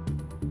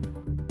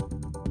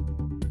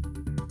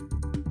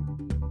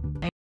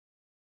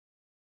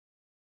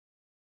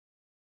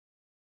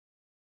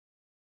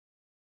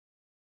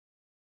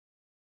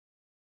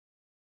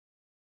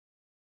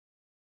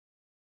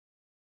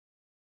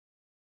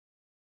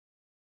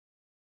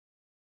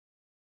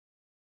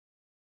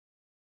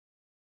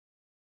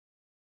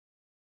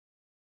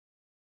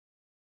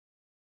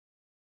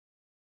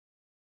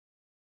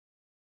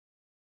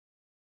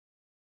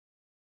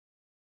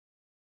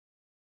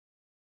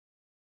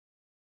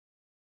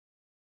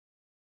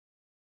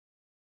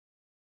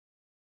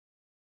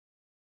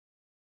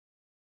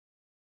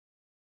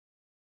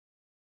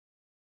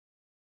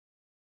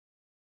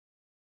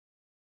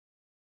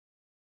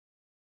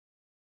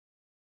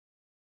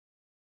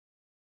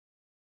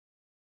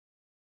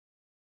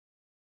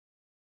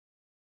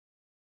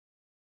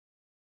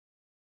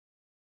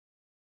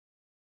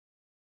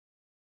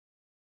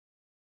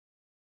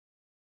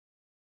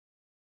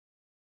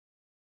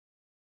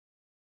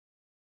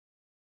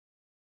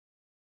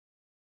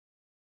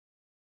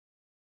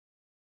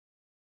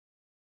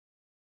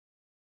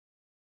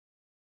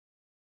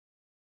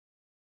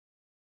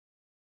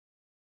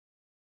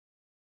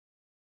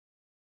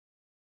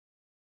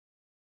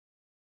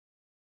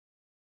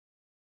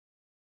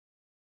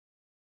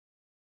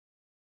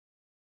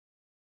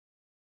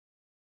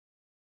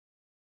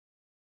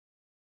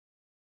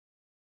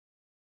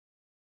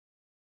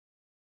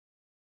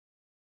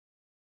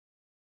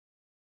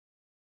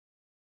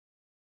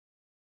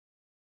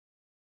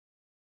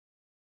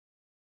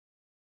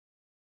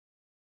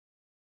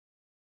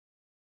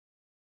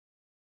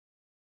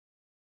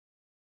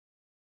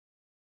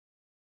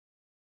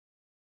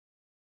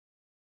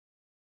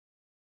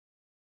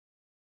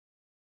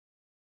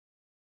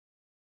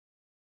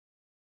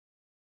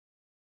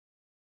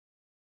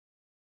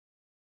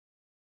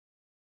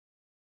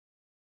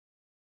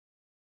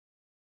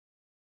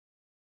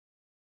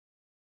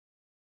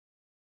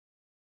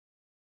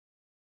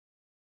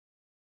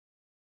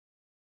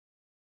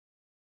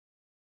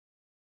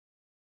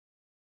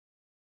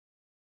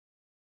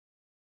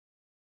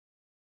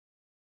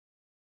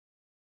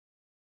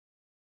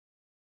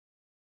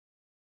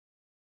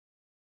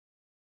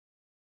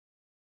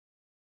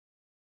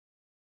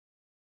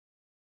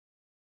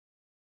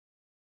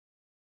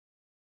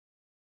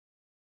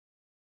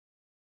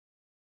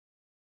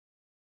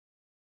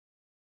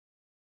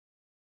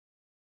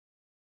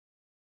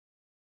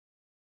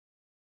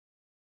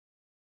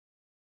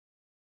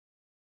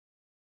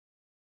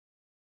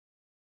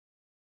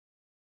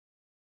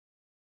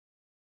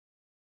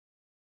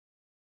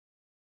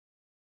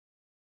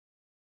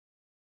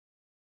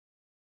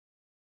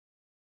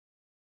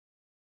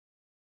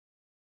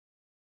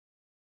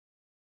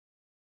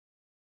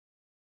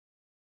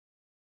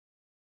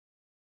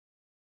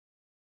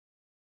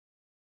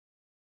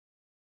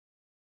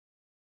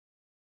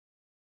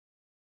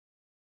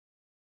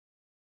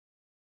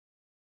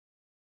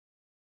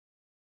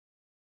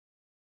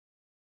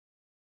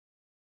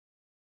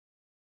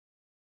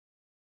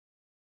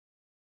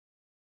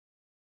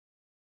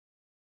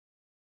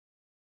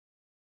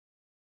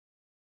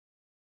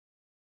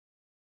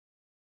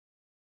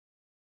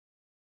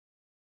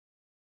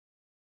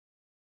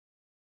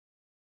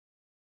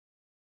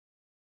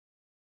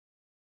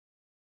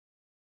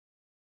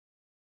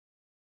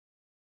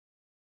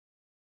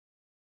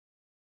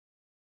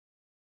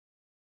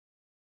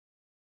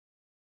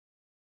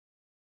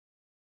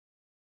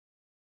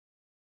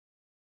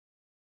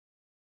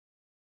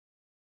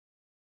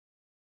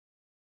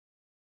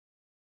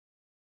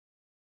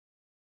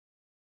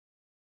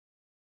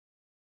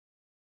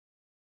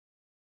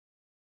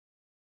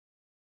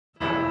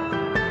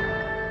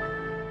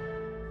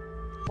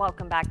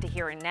 Welcome back to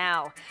Here and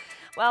Now.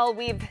 Well,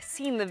 we've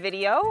seen the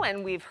video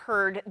and we've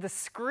heard the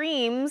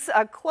screams.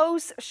 A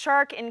close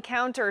shark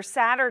encounter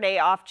Saturday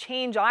off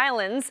Change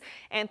Islands.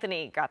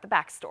 Anthony got the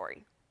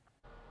backstory.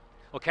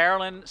 Well,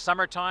 Carolyn,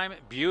 summertime,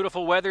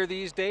 beautiful weather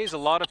these days. A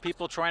lot of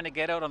people trying to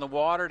get out on the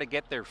water to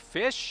get their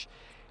fish.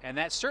 And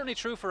that's certainly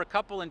true for a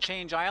couple in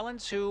Change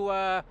Islands who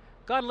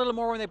got a little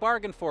more than they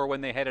bargained for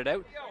when they headed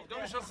out.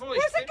 Where's it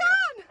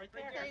gone? Right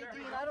there,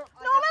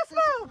 no, let's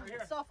move.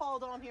 It's all fall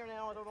down here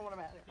now. I don't know what I'm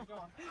at.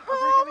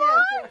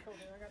 Oh,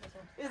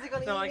 is it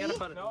going to eat me?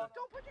 Put it.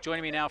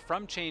 Joining me now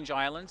from Change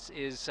Islands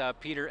is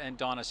Peter and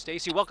Donna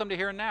Stacy. Welcome to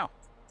Here and Now.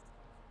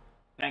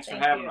 Thanks for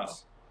having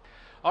us.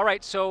 All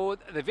right, so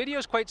the video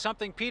is quite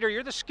something. Peter,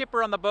 you're the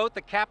skipper on the boat,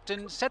 the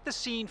captain. Set the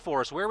scene for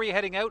us. Where were you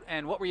heading out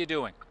and what were you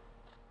doing?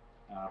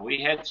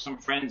 We had some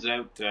friends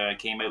out,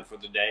 came out for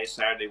the day.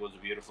 Saturday was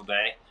a beautiful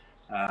day.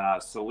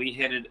 So we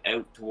headed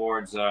out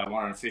towards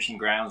one of the fishing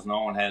grounds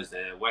known as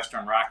the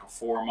Western Rock of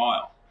 4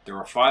 Mile. There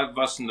were 5 of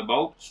us in the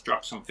boat,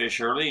 struck some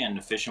fish early and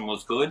the fishing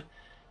was good.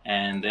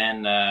 And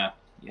then,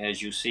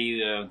 as you see,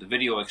 the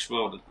video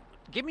exploded.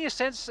 Give me a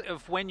sense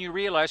of when you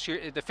realize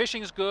the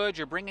fishing's good,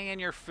 you're bringing in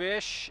your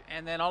fish,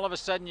 and then all of a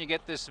sudden you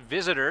get this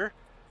visitor,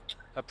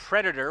 a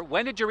predator.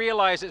 When did you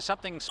realize that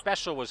something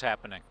special was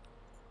happening?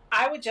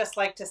 I would just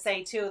like to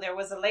say, too, there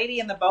was a lady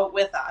in the boat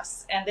with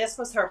us, and this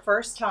was her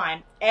first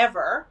time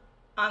ever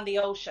on the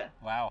ocean.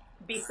 Wow.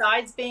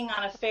 Besides being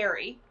on a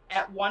ferry,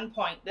 at one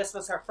point, this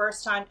was her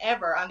first time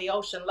ever on the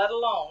ocean, let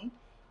alone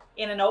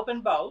in an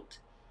open boat,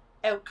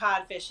 out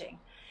cod fishing.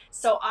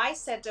 So I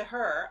said to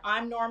her,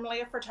 I'm normally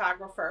a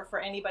photographer for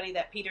anybody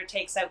that Peter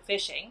takes out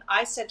fishing.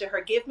 I said to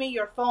her, give me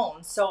your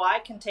phone so I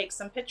can take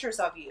some pictures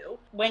of you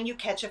when you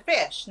catch a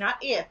fish. Not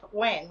if,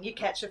 when you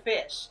catch a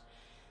fish.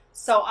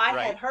 So I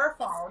had her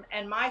phone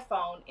and my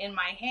phone in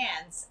my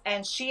hands,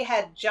 and she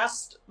had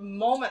just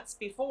moments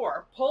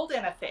before pulled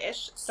in a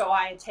fish, so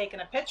I had taken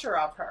a picture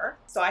of her.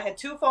 So I had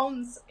 2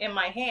 phones in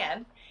my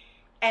hand,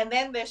 and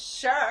then this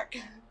shark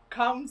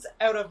comes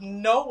out of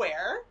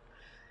nowhere.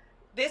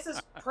 This is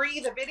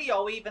pre the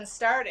video even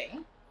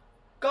starting.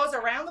 Goes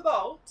around the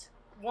boat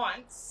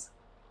once,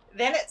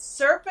 then it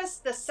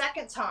surfaced the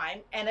second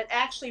time, and it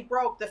actually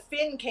broke. The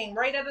fin came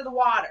right out of the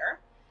water.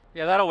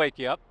 Yeah, that'll wake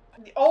you up.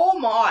 Oh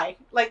my,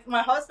 like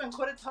my husband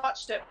could have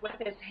touched it with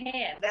his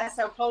hand. That's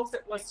how close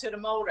it was to the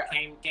motor.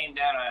 Came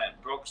down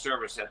a broke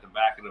surface at the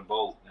back of the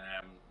boat.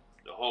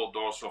 The whole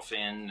dorsal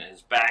fin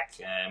is back,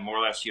 and more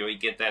or less you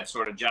get that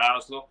sort of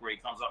Jaws look where he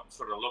comes up and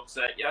sort of looks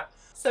at you.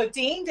 So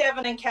Dean,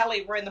 Devin, and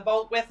Kelly were in the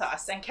boat with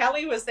us, and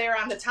Kelly was there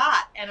on the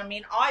tot. And I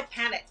mean, I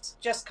panicked,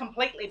 just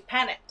completely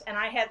panicked. And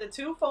I had the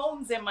 2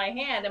 phones in my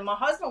hand, and my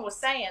husband was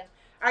saying,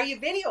 "Are you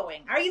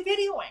videoing? Are you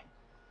videoing?"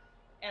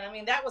 And I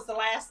mean, that was the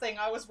last thing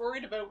I was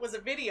worried about was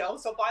a video.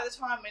 So by the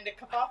time in the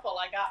kerfuffle,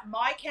 I got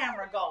my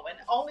camera going.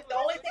 The only thing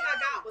I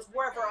got was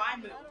wherever I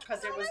moved,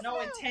 because there was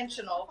no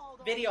intentional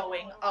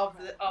videoing of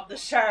the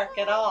shark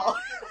at all.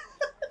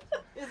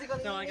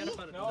 No, I gotta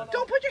put it.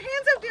 Don't put your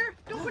hands out there.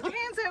 Don't put your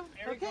hands out.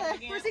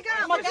 Okay. Where's he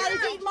gone? Oh my God,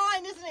 he's eating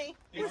mine, isn't he?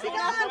 Where's he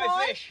gone,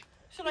 boy?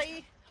 Should I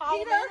eat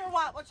Peter or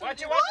what? What should I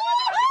do?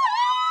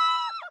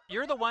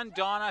 You're the one,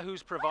 Donna,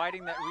 who's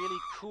providing that really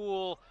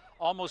cool,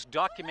 almost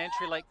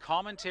documentary-like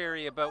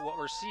commentary about what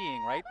we're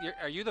seeing, right?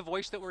 Are you the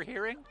voice that we're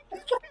hearing?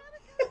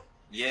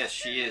 Yes,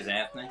 she is,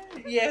 Anthony.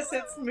 Yes,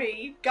 it's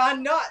me.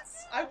 Gone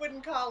nuts. I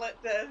wouldn't call it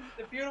the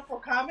beautiful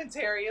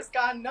commentary. It's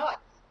gone nuts.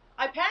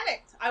 I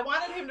panicked. I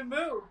wanted him to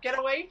move, get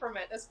away from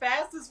it as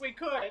fast as we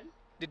could.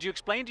 Did you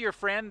explain to your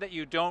friend that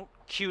you don't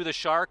cue the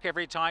shark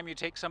every time you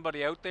take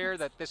somebody out there,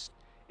 that this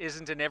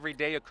isn't an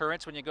everyday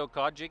occurrence when you go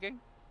cod jigging?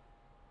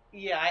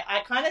 Yeah,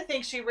 I kind of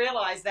think she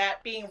realized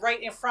that being right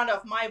in front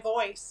of my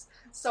voice.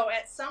 So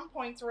at some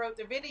point throughout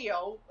the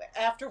video,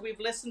 after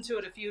we've listened to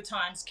it a few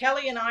times,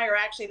 Kelly and I are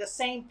actually the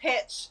same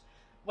pitch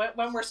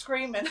when we're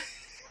screaming.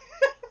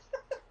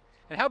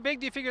 And how big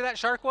do you figure that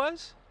shark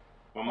was?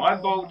 Well, my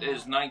boat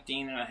is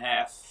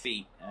 19.5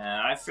 feet, and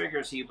I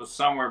figures he was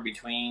somewhere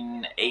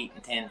between 8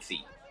 and 10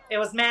 feet. It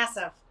was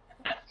massive.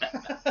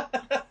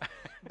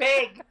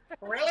 Big,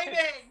 really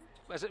big.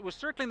 As it was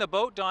circling the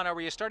boat, Donna,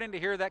 were you starting to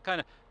hear that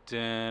kind of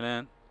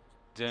dun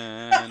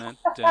dun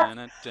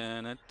dun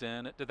dun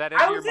dun? Did that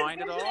enter your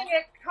mind at all? I was envisioning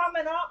it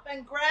coming up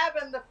and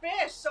grabbing the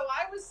fish, so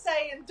I was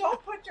saying,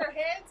 don't put your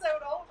hands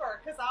out over,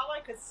 because all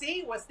I could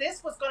see was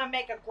this was going to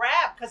make a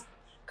grab,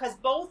 because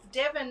both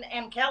Devin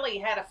and Kelly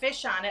had a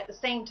fish on at the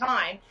same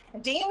time,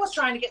 and Dean was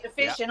trying to get the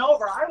fish in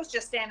over. I was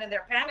just standing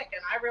there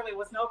panicking. I really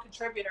was no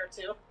contributor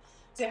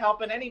to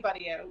helping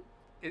anybody out.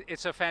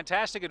 It's a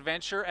fantastic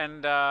adventure,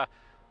 and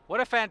what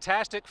a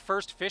fantastic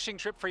first fishing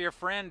trip for your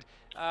friend.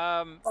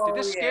 Did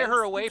this scare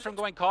her away from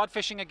going cod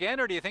fishing again,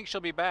 or do you think she'll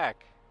be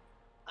back?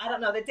 I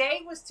don't know. The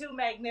day was too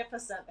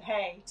magnificent,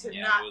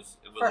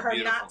 for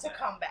her not to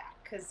come back,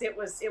 because it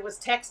was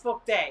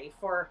textbook day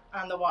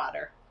on the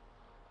water.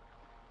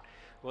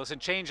 Well, it's in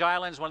Change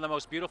Islands, one of the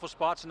most beautiful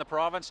spots in the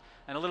province,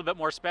 and a little bit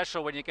more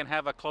special when you can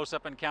have a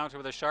close-up encounter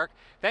with a shark.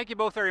 Thank you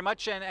both very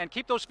much, and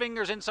keep those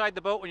fingers inside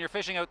the boat when you're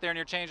fishing out there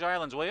near Change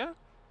Islands, will you?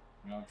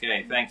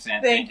 Okay, thanks,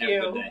 Anthony. Thank Have you.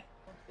 a good day.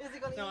 Is he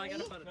gonna eat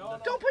me?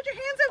 Don't put your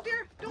hands out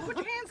there. Don't put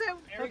your hands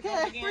out.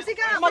 Okay. Where's he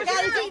gone? Oh my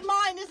God, he's eating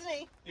mine, isn't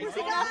he? Where's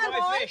he gone,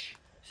 boy? Fish.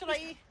 Should I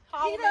eat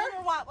haul him in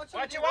or what? What should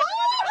I do? Watch it.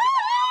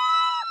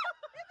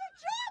 If it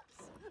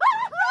jumps!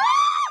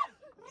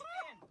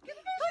 Give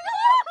the fish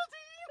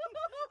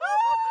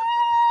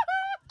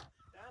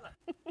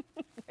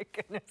My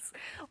goodness.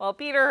 Well,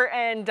 Peter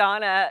and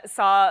Donna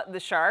saw the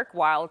shark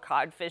wild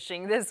cod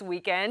fishing this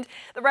weekend.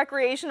 The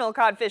recreational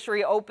cod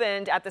fishery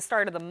opened at the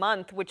start of the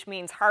month, which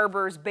means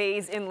harbors,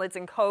 bays, inlets,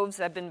 and coves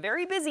have been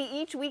very busy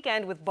each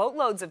weekend with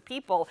boatloads of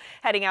people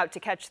heading out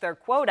to catch their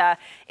quota.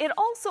 It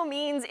also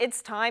means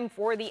it's time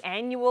for the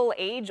annual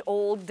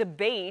age-old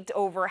debate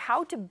over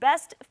how to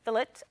best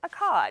fillet a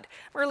cod.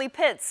 Merle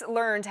Pitts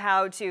learned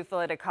how to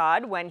fillet a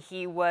cod when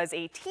he was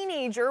a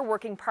teenager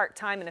working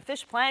part-time in a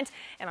fish plant,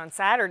 and on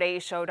Saturday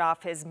showed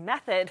off his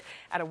method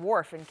at a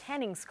wharf in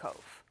Cannings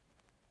Cove.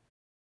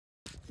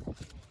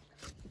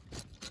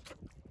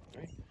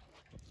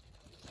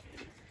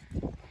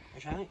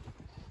 Shiny.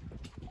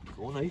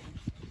 Go knife.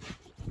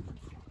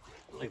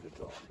 Leave it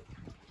off.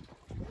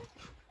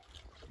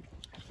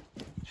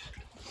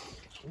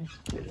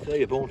 Fill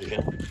your bones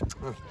again.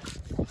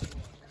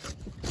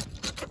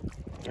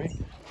 Right.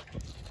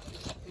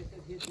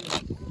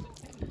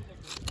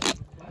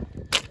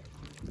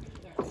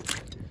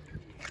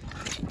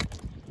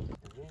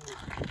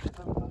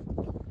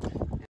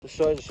 The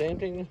size the same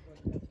thing.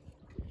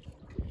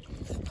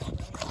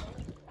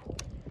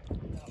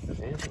 Same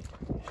thing.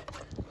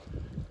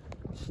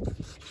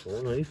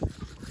 Small knife.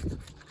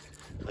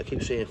 I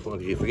keep saying for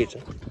you forget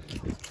it.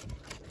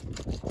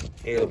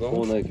 Hair bone.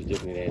 Small knife is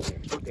definitely the answer.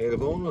 Hair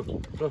bone, look.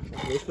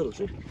 Nice fiddle,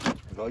 see?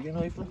 Got your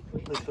knife,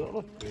 look. Nice fiddle,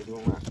 look. What are you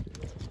doing that?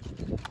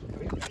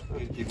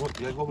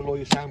 You go below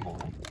your sand bone,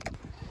 right?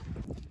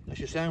 That's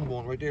your sand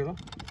bone right there, look.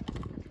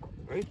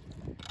 Right?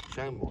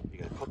 Sand bone. You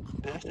gotta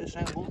cut past that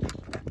sand bone.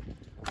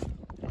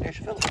 And there's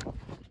your fiddle.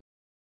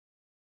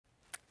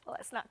 Well,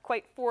 that's not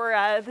quite for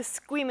the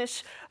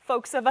squeamish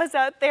folks of us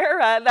out there.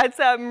 That's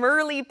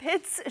Merle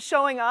Pitts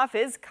showing off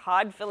his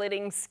cod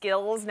filleting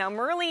skills. Now,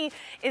 Merle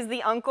is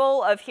the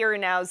uncle of Here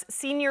and Now's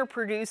senior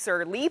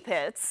producer, Lee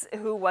Pitts,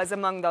 who was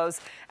among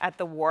those at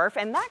the wharf.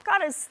 And that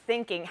got us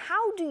thinking,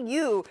 how do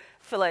you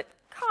fillet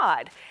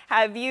cod?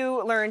 Have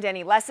you learned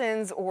any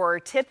lessons or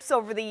tips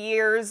over the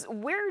years?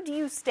 Where do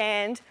you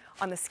stand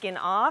on the skin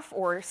off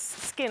or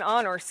skin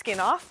on or skin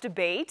off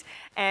debate?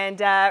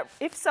 And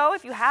if so,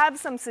 if you have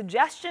some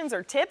suggestions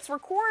or tips,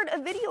 record a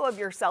video of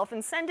yourself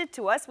and send it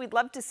to us. We'd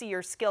love to see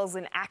your skills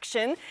in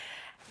action.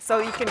 So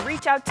you can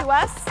reach out to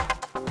us.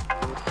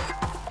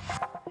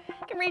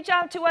 You can reach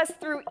out to us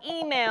through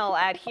email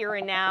at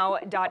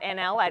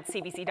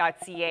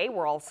hereandnow.nl@cbc.ca.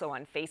 We're also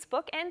on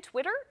Facebook and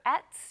Twitter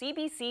at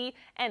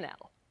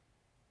CBCNL.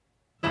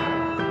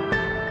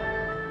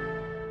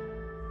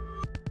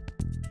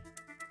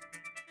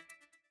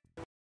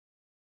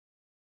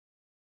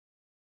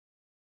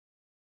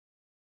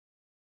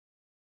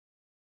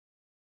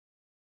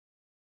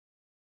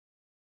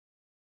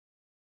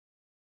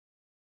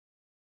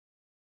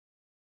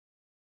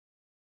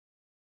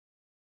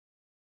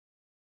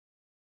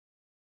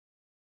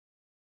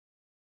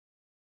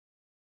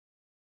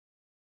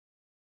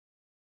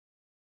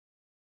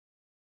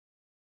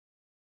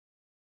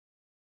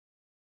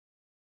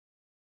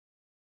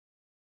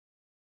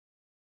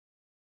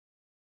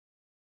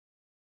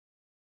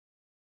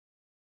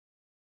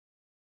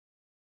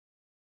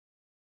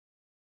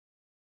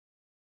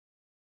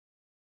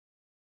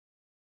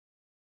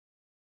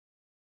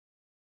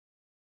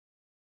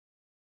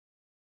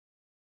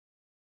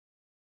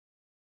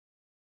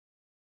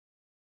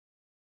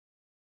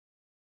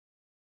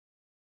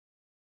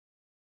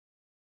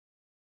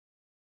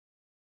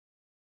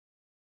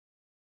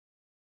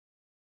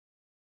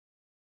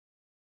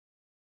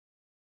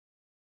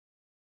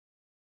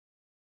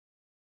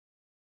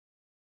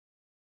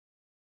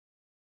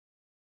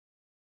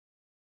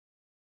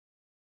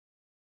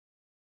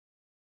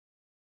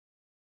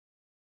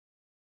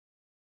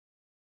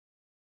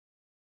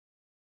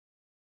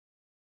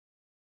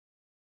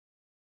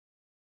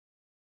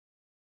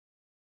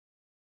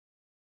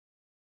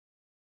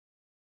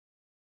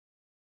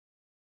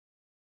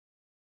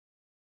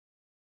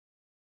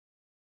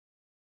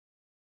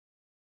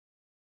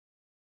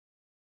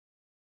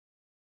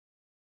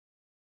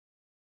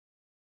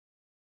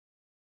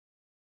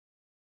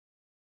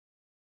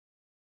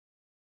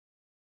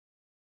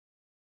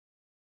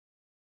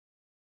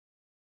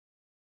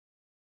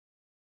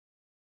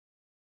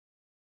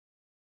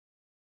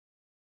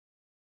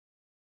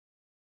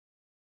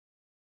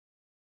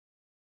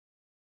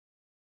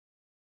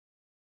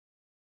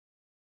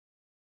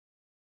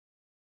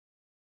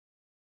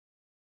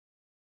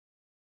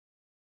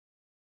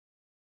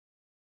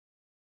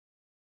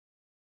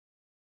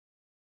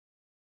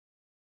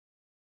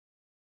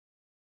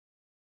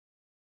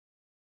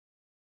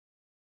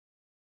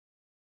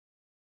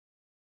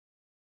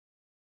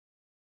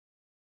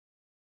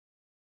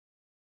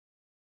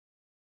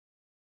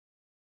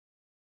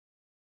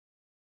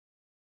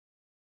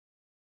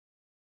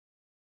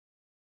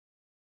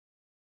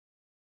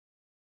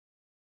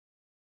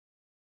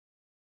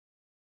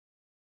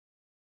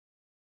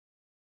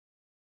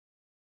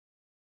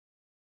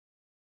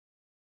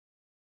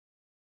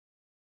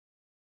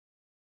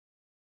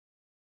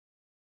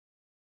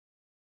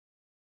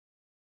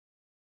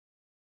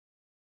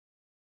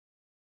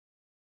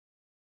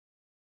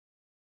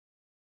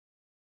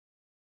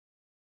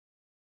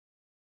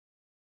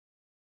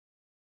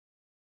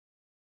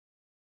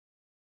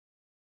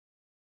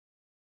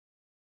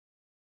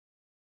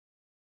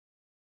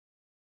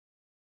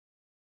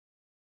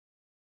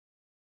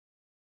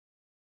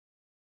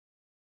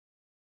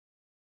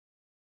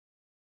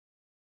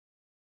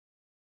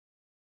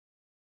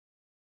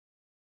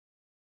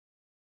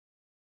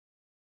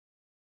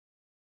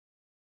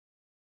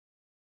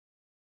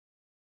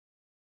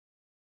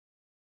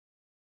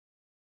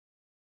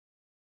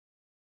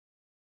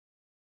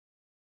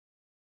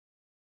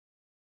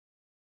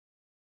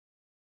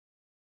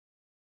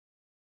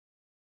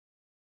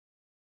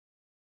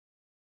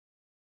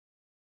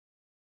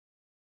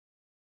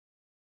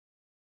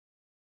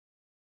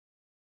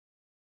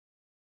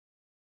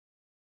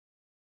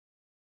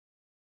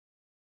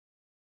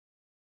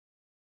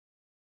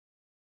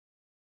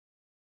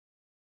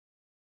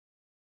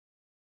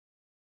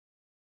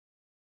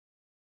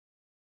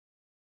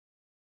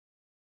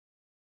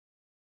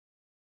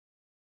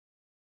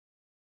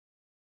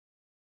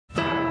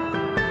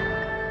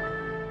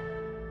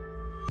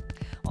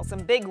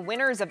 Some big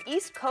winners of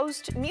East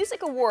Coast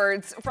Music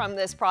Awards from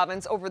this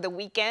province over the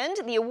weekend.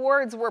 The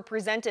awards were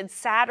presented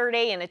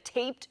Saturday in a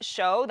taped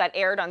show that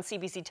aired on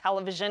CBC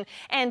television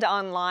and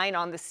online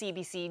on the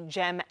CBC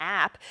Gem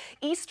app.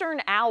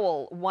 Eastern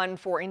Owl won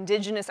for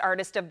Indigenous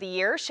Artist of the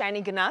Year.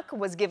 Shani Ganuk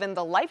was given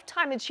the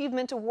Lifetime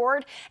Achievement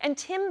Award, and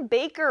Tim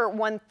Baker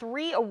won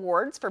 3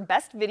 awards for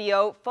Best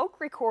Video, Folk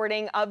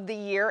Recording of the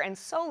Year, and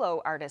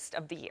Solo Artist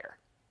of the Year.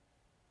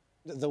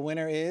 The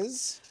winner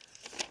is,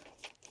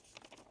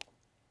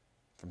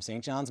 from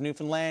St. John's,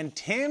 Newfoundland,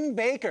 Tim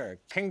Baker.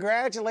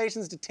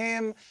 Congratulations to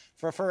Tim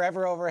for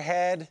Forever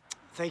Overhead.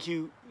 Thank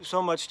you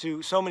so much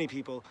to so many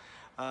people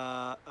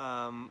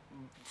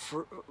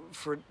for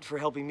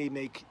helping me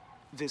make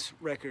this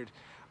record.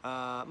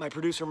 My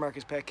producer,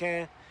 Marcus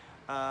Paquin,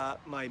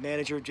 my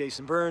manager,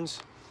 Jason Burns,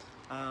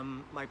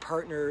 my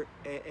partner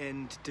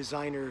and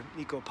designer,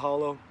 Nico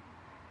Paulo,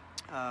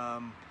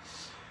 Adam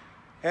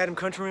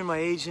Countryman, my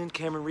agent,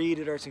 Cameron Reed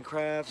at Arts and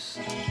Crafts.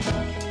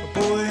 A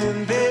boy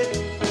in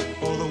bed,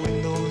 all the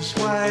windows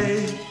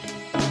wide.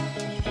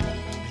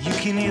 You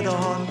can hear the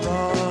hot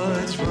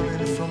rods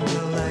running from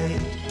the light.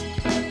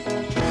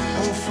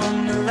 Oh,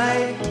 from the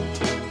light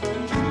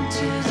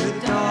into the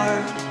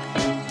dark.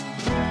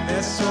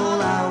 That's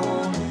all I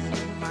wanted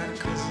in my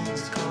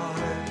cousin's car.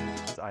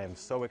 I am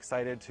so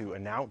excited to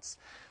announce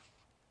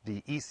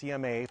the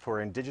ECMA for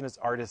Indigenous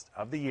Artist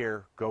of the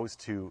Year goes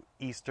to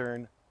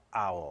Eastern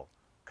Owl.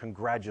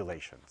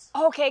 Congratulations.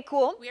 Okay,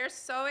 cool. We are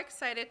so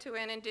excited to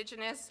win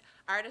Indigenous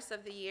Artist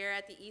of the Year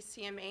at the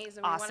ECMAs,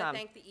 and Awesome. we want to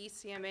thank the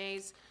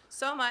ECMAs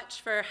so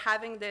much for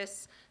having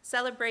this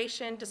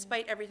celebration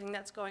despite everything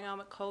that's going on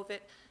with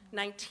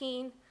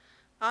COVID-19.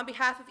 On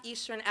behalf of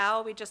Eastern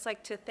Owl, we'd just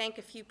like to thank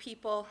a few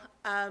people.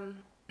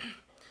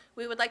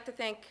 We would like to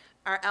thank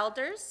our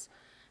elders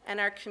and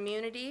our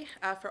community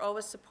for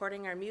always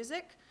supporting our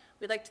music.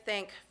 We'd like to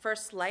thank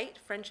First Light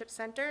Friendship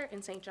Center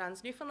in St.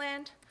 John's,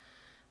 Newfoundland.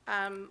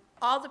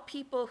 All the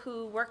people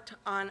who worked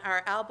on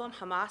our album,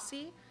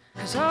 Hamasi.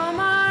 'Cause all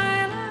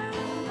my life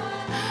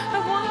I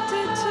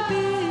wanted to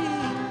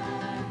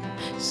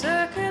be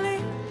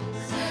circling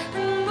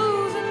and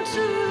moving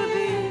to the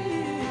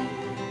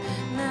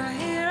beat. Now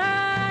here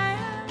I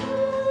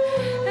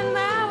am, and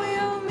now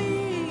you're me,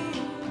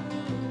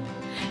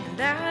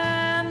 and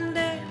I'm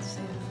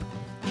dancing.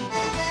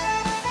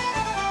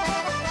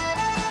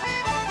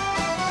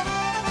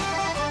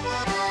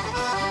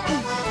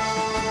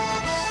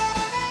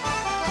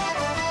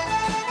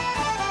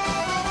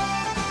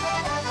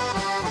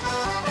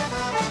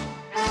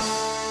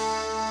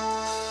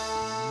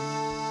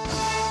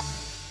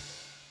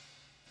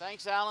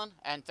 Thanks, Alan,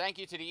 and thank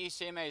you to the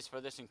ECMAs for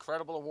this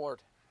incredible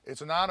award.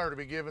 It's an honor to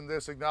be given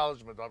this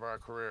acknowledgement of our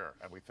career,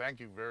 and we thank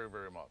you very,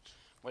 very much.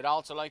 We'd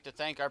also like to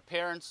thank our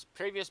parents,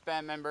 previous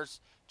band members,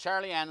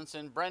 Charlie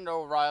Annenson, Brenda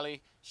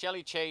O'Reilly,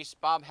 Shelley Chase,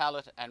 Bob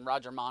Hallett, and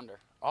Roger Monder.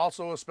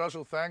 Also a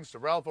special thanks to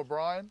Ralph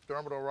O'Brien,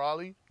 Dermot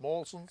O'Reilly,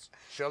 Molsons,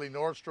 Shelley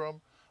Nordstrom,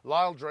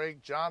 Lyle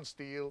Drake, John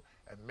Steele,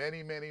 and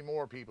many, many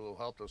more people who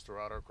helped us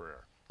throughout our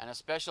career. And a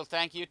special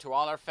thank you to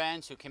all our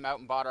fans who came out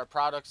and bought our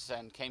products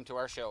and came to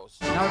our shows.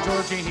 Now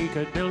Georgie, he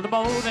could build a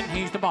boat and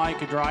he's the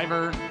bike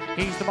driver.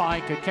 He's the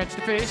bike could catch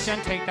the fish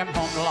and take them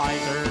home to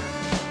Lizer.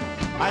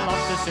 I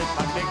love to sit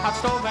by the big hot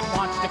stove and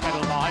watch the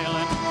kettle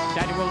boiling.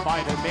 Daddy will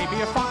buy the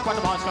baby a funk when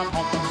the boss comes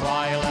home from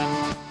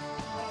smiling.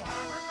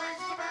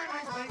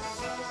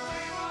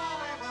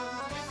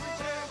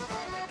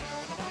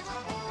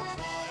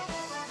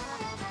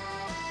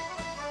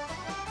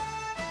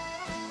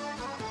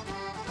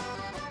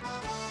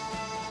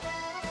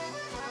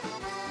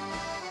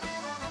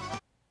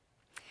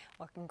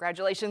 Well,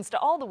 congratulations to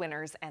all the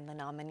winners and the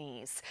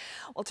nominees.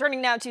 Well,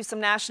 turning now to some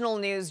national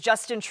news,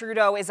 Justin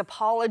Trudeau is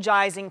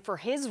apologizing for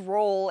his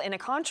role in a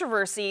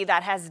controversy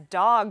that has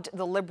dogged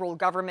the Liberal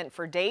government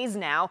for days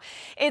now.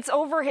 It's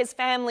over his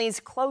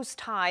family's close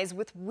ties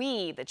with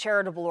WE, the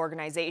charitable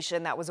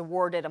organization that was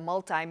awarded a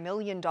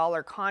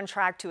multi-million-dollar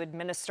contract to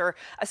administer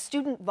a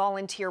student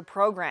volunteer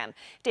program.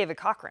 David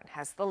Cochran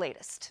has the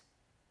latest.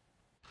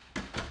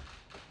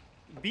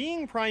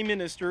 Being Prime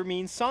Minister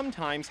means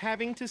sometimes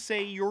having to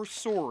say you're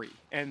sorry,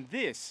 and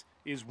this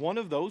is one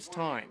of those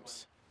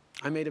times.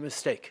 I made a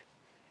mistake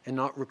in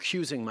not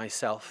recusing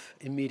myself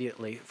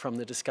immediately from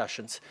the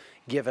discussions,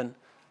 given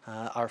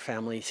our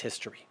family's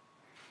history.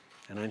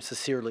 And I'm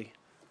sincerely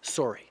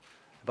sorry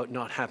about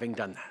not having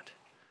done that.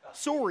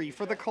 Sorry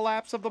for the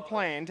collapse of the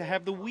plan to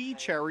have the WE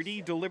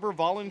charity deliver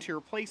volunteer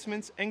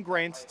placements and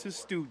grants to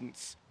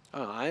students.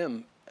 I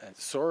am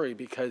sorry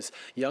because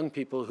young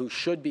people who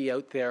should be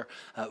out there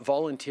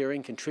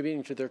volunteering,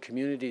 contributing to their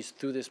communities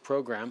through this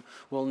program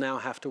will now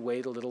have to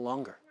wait a little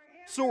longer.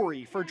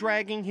 Sorry for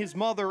dragging his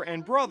mother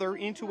and brother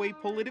into a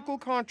political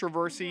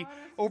controversy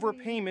over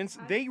payments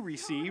they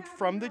received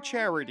from the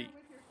charity.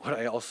 What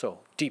I also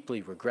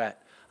deeply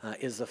regret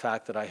is the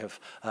fact that I have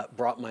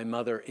brought my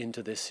mother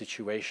into this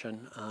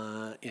situation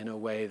in a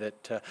way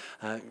that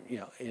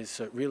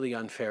is really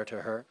unfair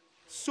to her.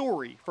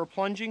 Sorry for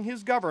plunging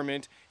his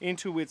government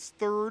into its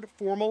third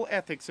formal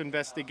ethics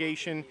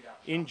investigation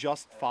in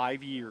just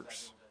 5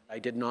 years. I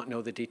did not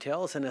know the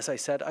details, and as I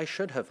said, I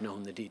should have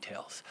known the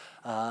details,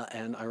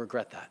 and I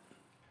regret that.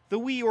 The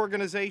WE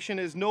organization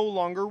is no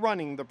longer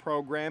running the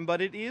program,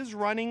 but it is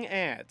running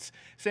ads,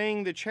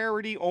 saying the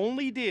charity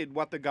only did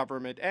what the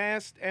government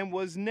asked and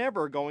was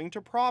never going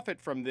to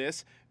profit from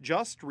this,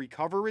 just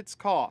recover its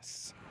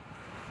costs.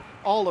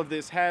 All of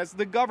this has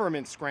the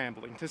government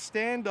scrambling to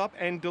stand up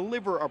and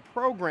deliver a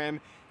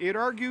program it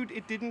argued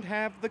it didn't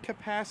have the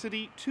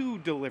capacity to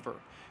deliver,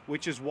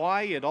 which is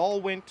why it all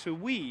went to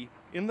WE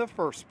in the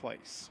first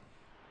place.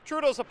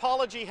 Trudeau's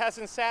apology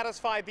hasn't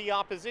satisfied the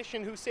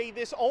opposition, who say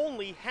this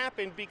only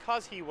happened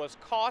because he was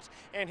caught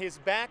and his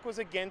back was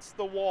against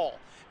the wall.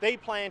 They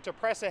plan to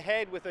press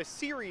ahead with a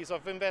series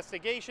of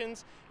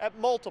investigations at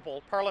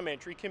multiple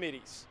parliamentary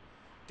committees.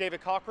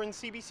 David Cochrane,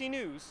 CBC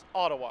News,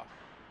 Ottawa.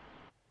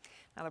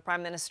 Now, the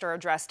Prime Minister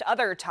addressed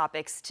other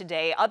topics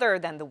today other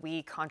than the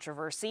WE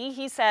controversy.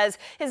 He says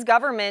his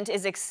government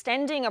is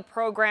extending a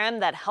program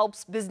that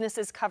helps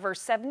businesses cover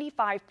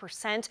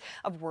 75%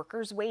 of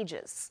workers'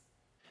 wages.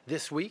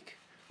 This week,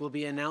 we'll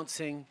be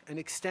announcing an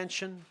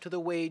extension to the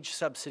wage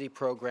subsidy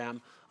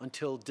program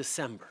until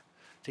December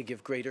to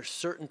give greater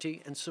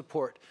certainty and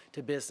support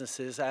to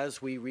businesses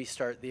as we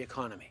restart the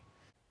economy.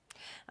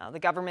 The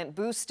government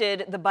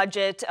boosted the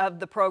budget of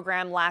the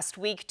program last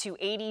week to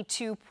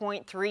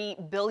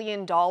 $82.3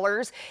 billion.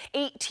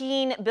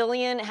 $18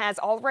 billion has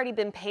already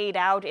been paid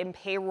out in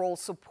payroll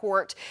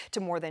support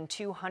to more than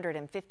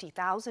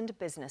 250,000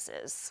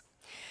 businesses.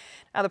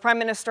 Now, the Prime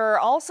Minister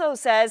also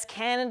says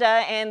Canada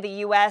and the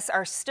U.S.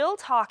 are still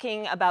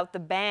talking about the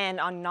ban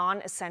on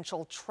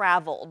non-essential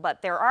travel,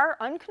 but there are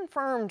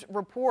unconfirmed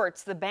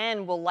reports the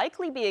ban will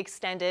likely be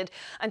extended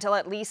until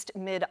at least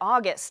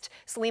mid-August.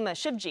 Salima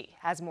Shivji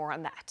has more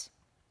on that.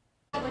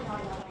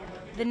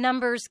 The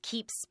numbers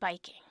keep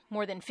spiking.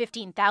 More than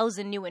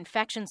 15,000 new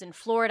infections in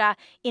Florida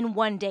in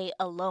one day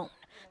alone.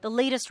 The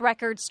latest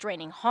record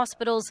straining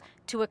hospitals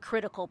to a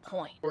critical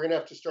point. We're going to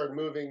have to start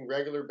moving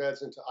regular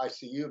beds into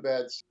ICU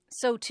beds.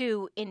 So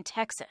too in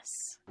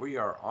Texas. We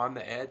are on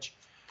the edge.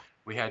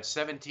 We had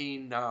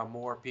 17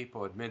 more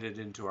people admitted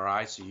into our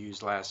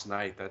ICUs last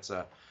night. That's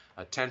a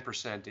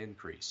 10%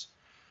 increase.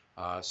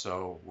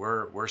 So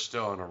we're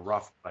still in a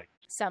rough place.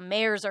 Some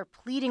mayors are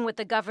pleading with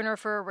the governor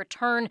for a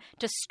return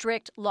to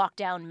strict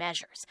lockdown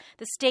measures.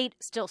 The state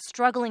still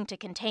struggling to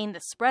contain the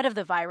spread of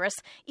the virus,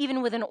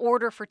 even with an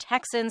order for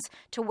Texans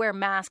to wear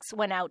masks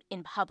when out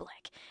in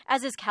public.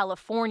 As is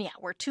California,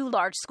 where two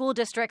large school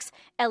districts,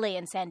 LA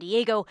and San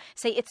Diego,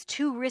 say it's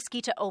too risky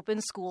to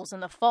open schools in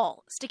the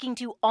fall, sticking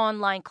to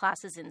online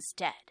classes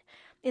instead.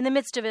 In the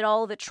midst of it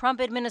all, the Trump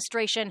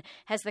administration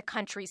has the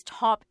country's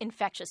top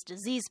infectious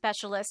disease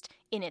specialist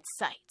in its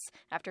sights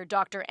after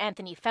Dr.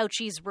 Anthony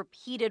Fauci's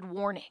repeated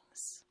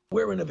warnings.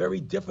 We're in a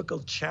very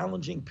difficult,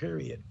 challenging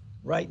period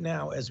right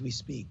now as we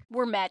speak.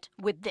 We're met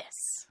with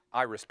this.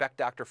 I respect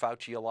Dr.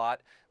 Fauci a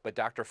lot, but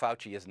Dr.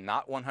 Fauci is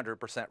not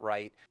 100%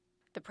 right.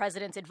 The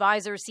president's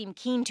advisors seem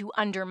keen to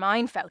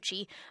undermine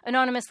Fauci,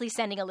 anonymously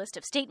sending a list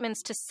of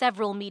statements to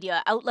several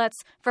media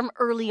outlets from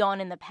early on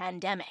in the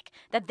pandemic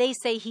that they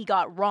say he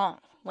got wrong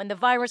when the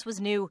virus was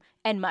new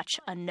and much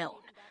unknown.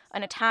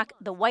 An attack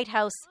the White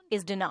House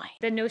is denying.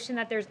 The notion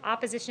that there's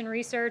opposition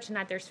research and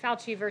that there's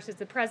Fauci versus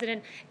the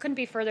president couldn't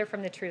be further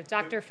from the truth.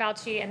 Dr.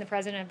 Fauci and the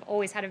president have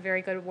always had a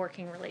very good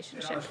working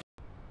relationship.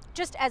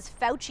 Just as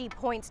Fauci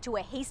points to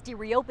a hasty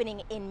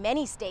reopening in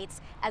many states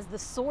as the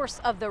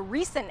source of the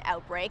recent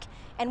outbreak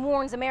and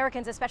warns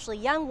Americans, especially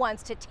young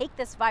ones, to take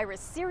this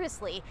virus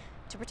seriously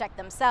to protect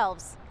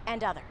themselves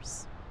and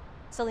others.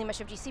 Salima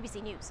Shivji,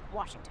 CBC News,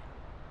 Washington.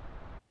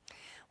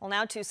 Well,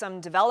 now to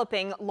some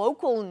developing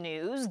local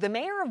news. The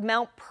mayor of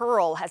Mount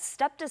Pearl has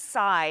stepped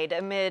aside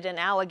amid an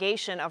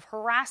allegation of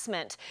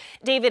harassment.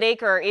 David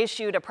Aker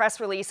issued a press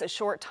release a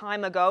short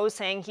time ago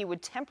saying he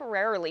would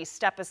temporarily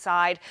step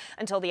aside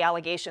until the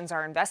allegations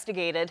are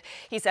investigated.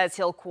 He says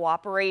he'll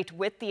cooperate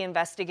with the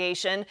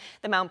investigation.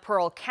 The Mount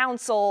Pearl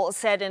Council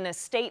said in a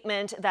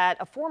statement that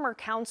a former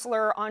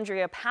councillor,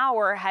 Andrea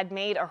Power, had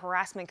made a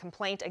harassment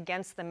complaint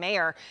against the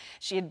mayor.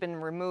 She had been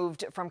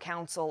removed from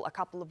council a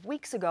couple of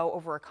weeks ago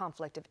over a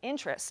conflict of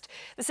interest.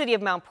 The city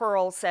of Mount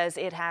Pearl says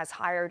it has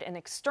hired an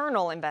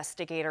external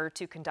investigator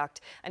to conduct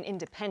an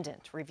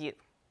independent review.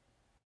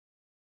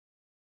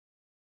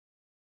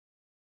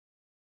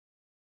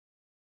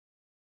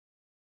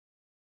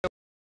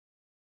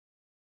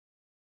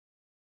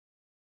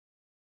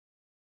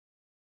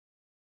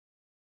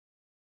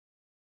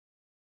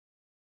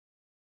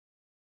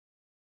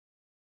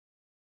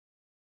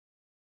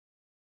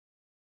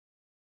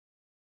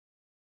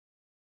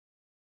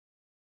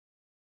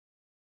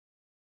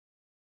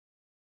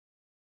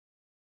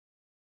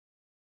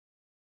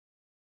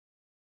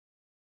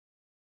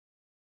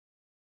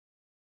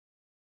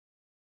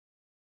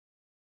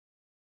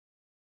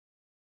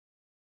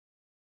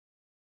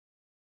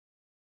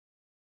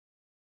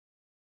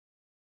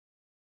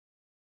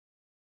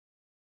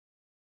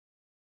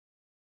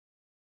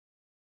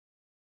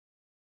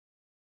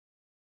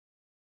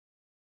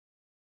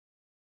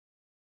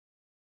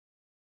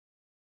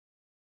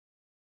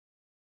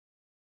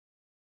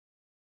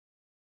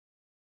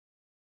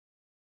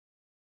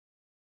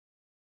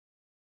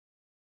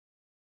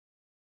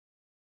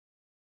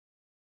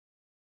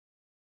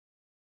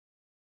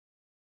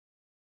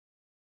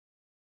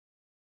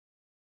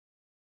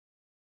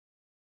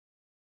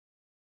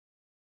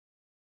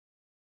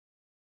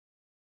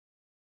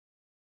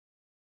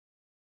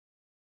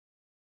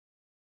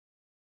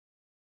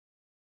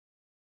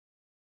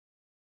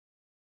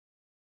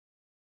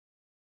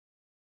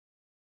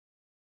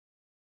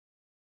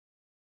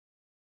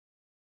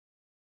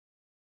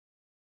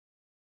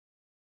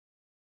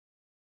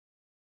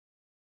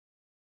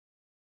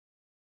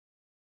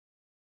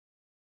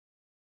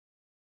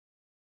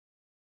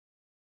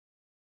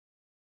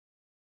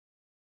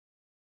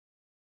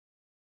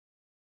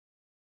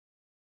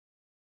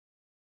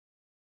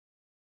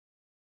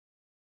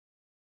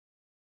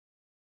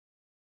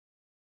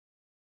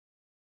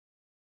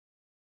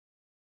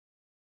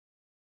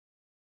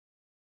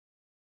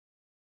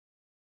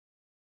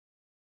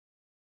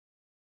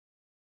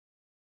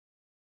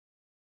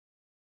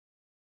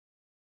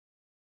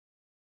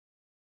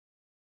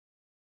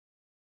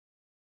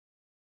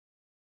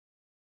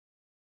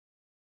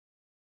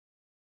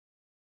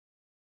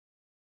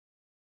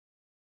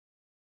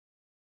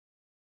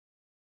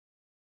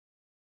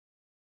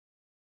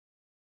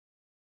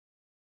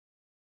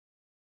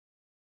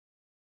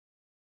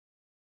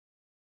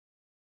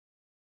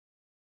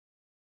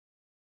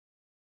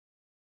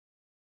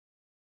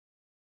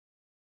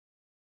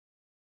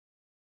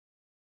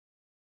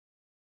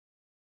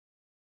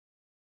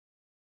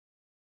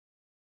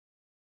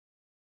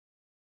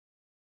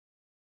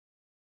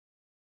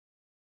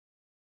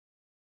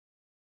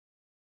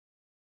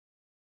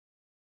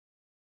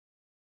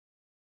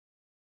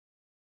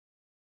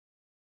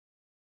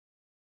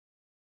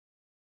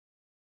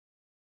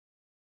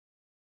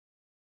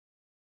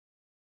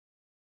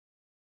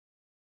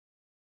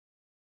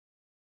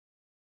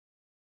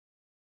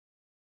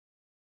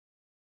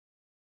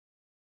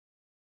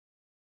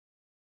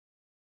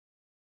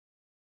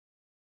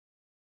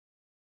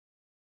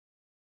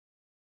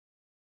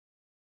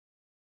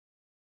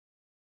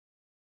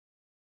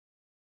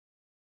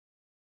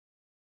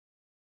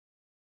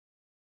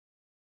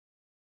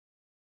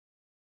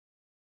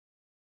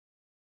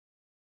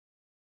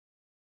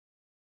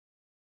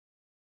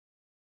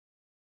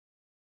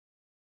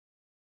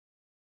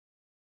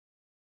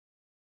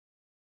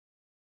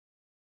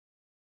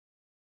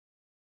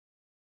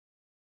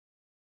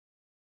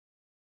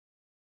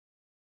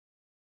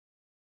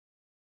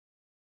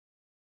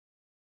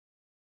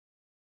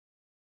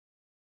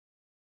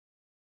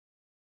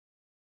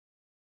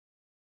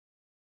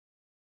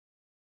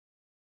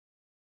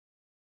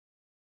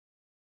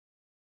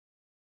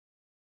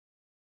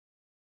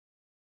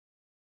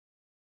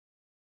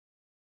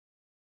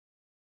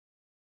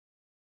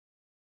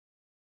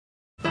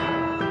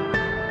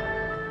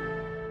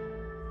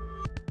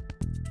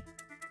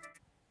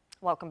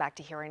 Welcome back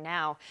to Here and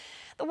Now.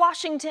 The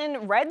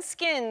Washington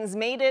Redskins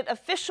made it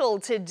official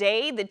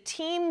today. The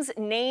team's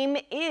name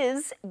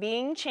is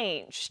being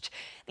changed.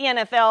 The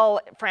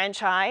NFL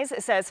franchise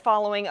says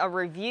following a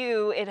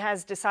review, it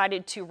has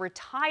decided to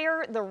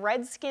retire the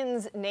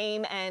Redskins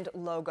name and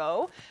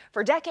logo.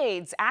 For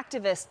decades,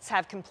 activists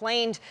have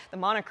complained the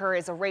moniker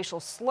is a racial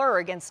slur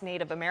against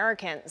Native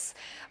Americans.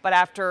 But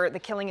after the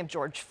killing of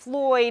George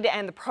Floyd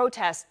and the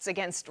protests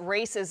against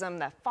racism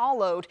that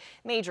followed,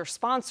 major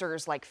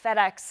sponsors like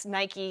FedEx,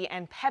 Nike,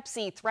 and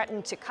Pepsi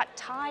threatened to cut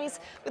ties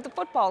with the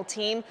football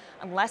team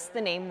unless the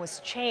name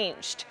was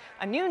changed.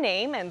 A new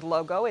name and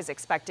logo is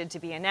expected to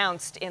be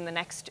announced in the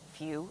next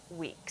few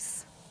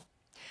weeks.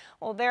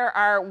 Well, there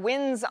are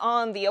winds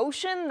on the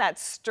ocean that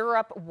stir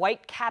up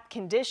whitecap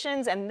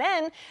conditions, and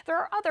then there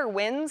are other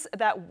winds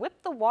that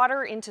whip the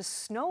water into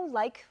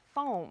snow-like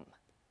foam.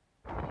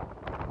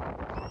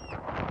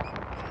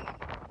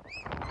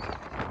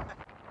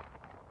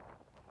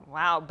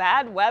 Wow,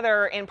 bad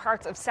weather in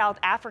parts of South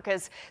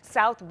Africa's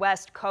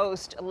southwest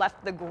coast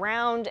left the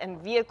ground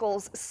and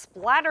vehicles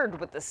splattered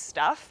with the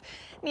stuff.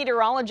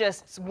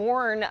 Meteorologists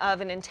warn of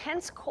an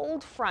intense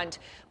cold front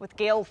with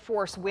gale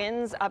force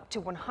winds up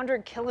to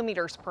 100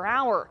 kilometers per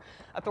hour.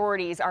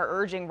 Authorities are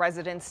urging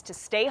residents to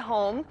stay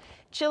home.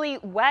 Chilly,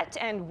 wet,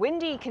 and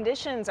windy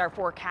conditions are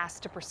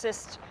forecast to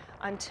persist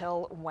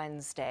until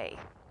Wednesday.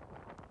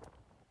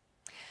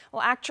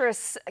 Well,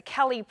 actress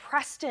Kelly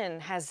Preston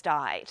has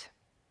died.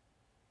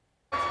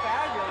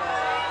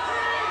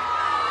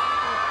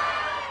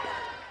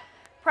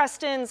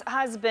 Preston's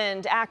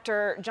husband,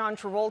 actor John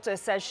Travolta,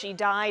 says she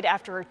died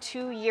after a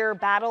 2-year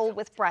battle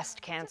with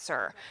breast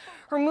cancer.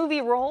 Her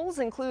movie roles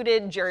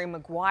included Jerry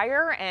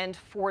Maguire and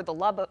For the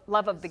Love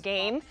of the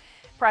Game.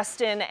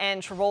 Preston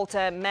and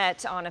Travolta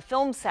met on a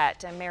film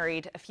set and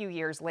married a few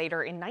years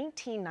later in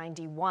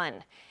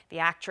 1991. The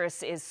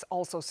actress is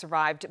also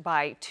survived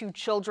by 2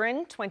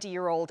 children,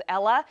 20-year-old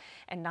Ella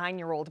and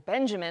 9-year-old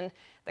Benjamin.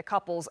 The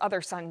couple's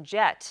other son,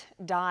 Jet,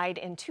 died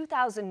in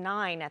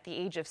 2009 at the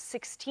age of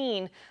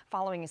 16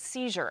 following a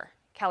seizure.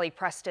 Kelly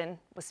Preston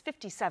was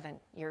 57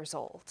 years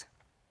old.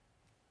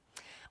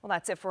 Well,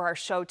 that's it for our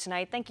show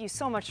tonight. Thank you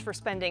so much for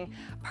spending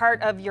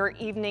part of your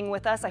evening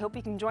with us. I hope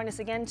you can join us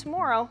again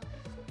tomorrow.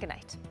 Good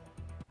night.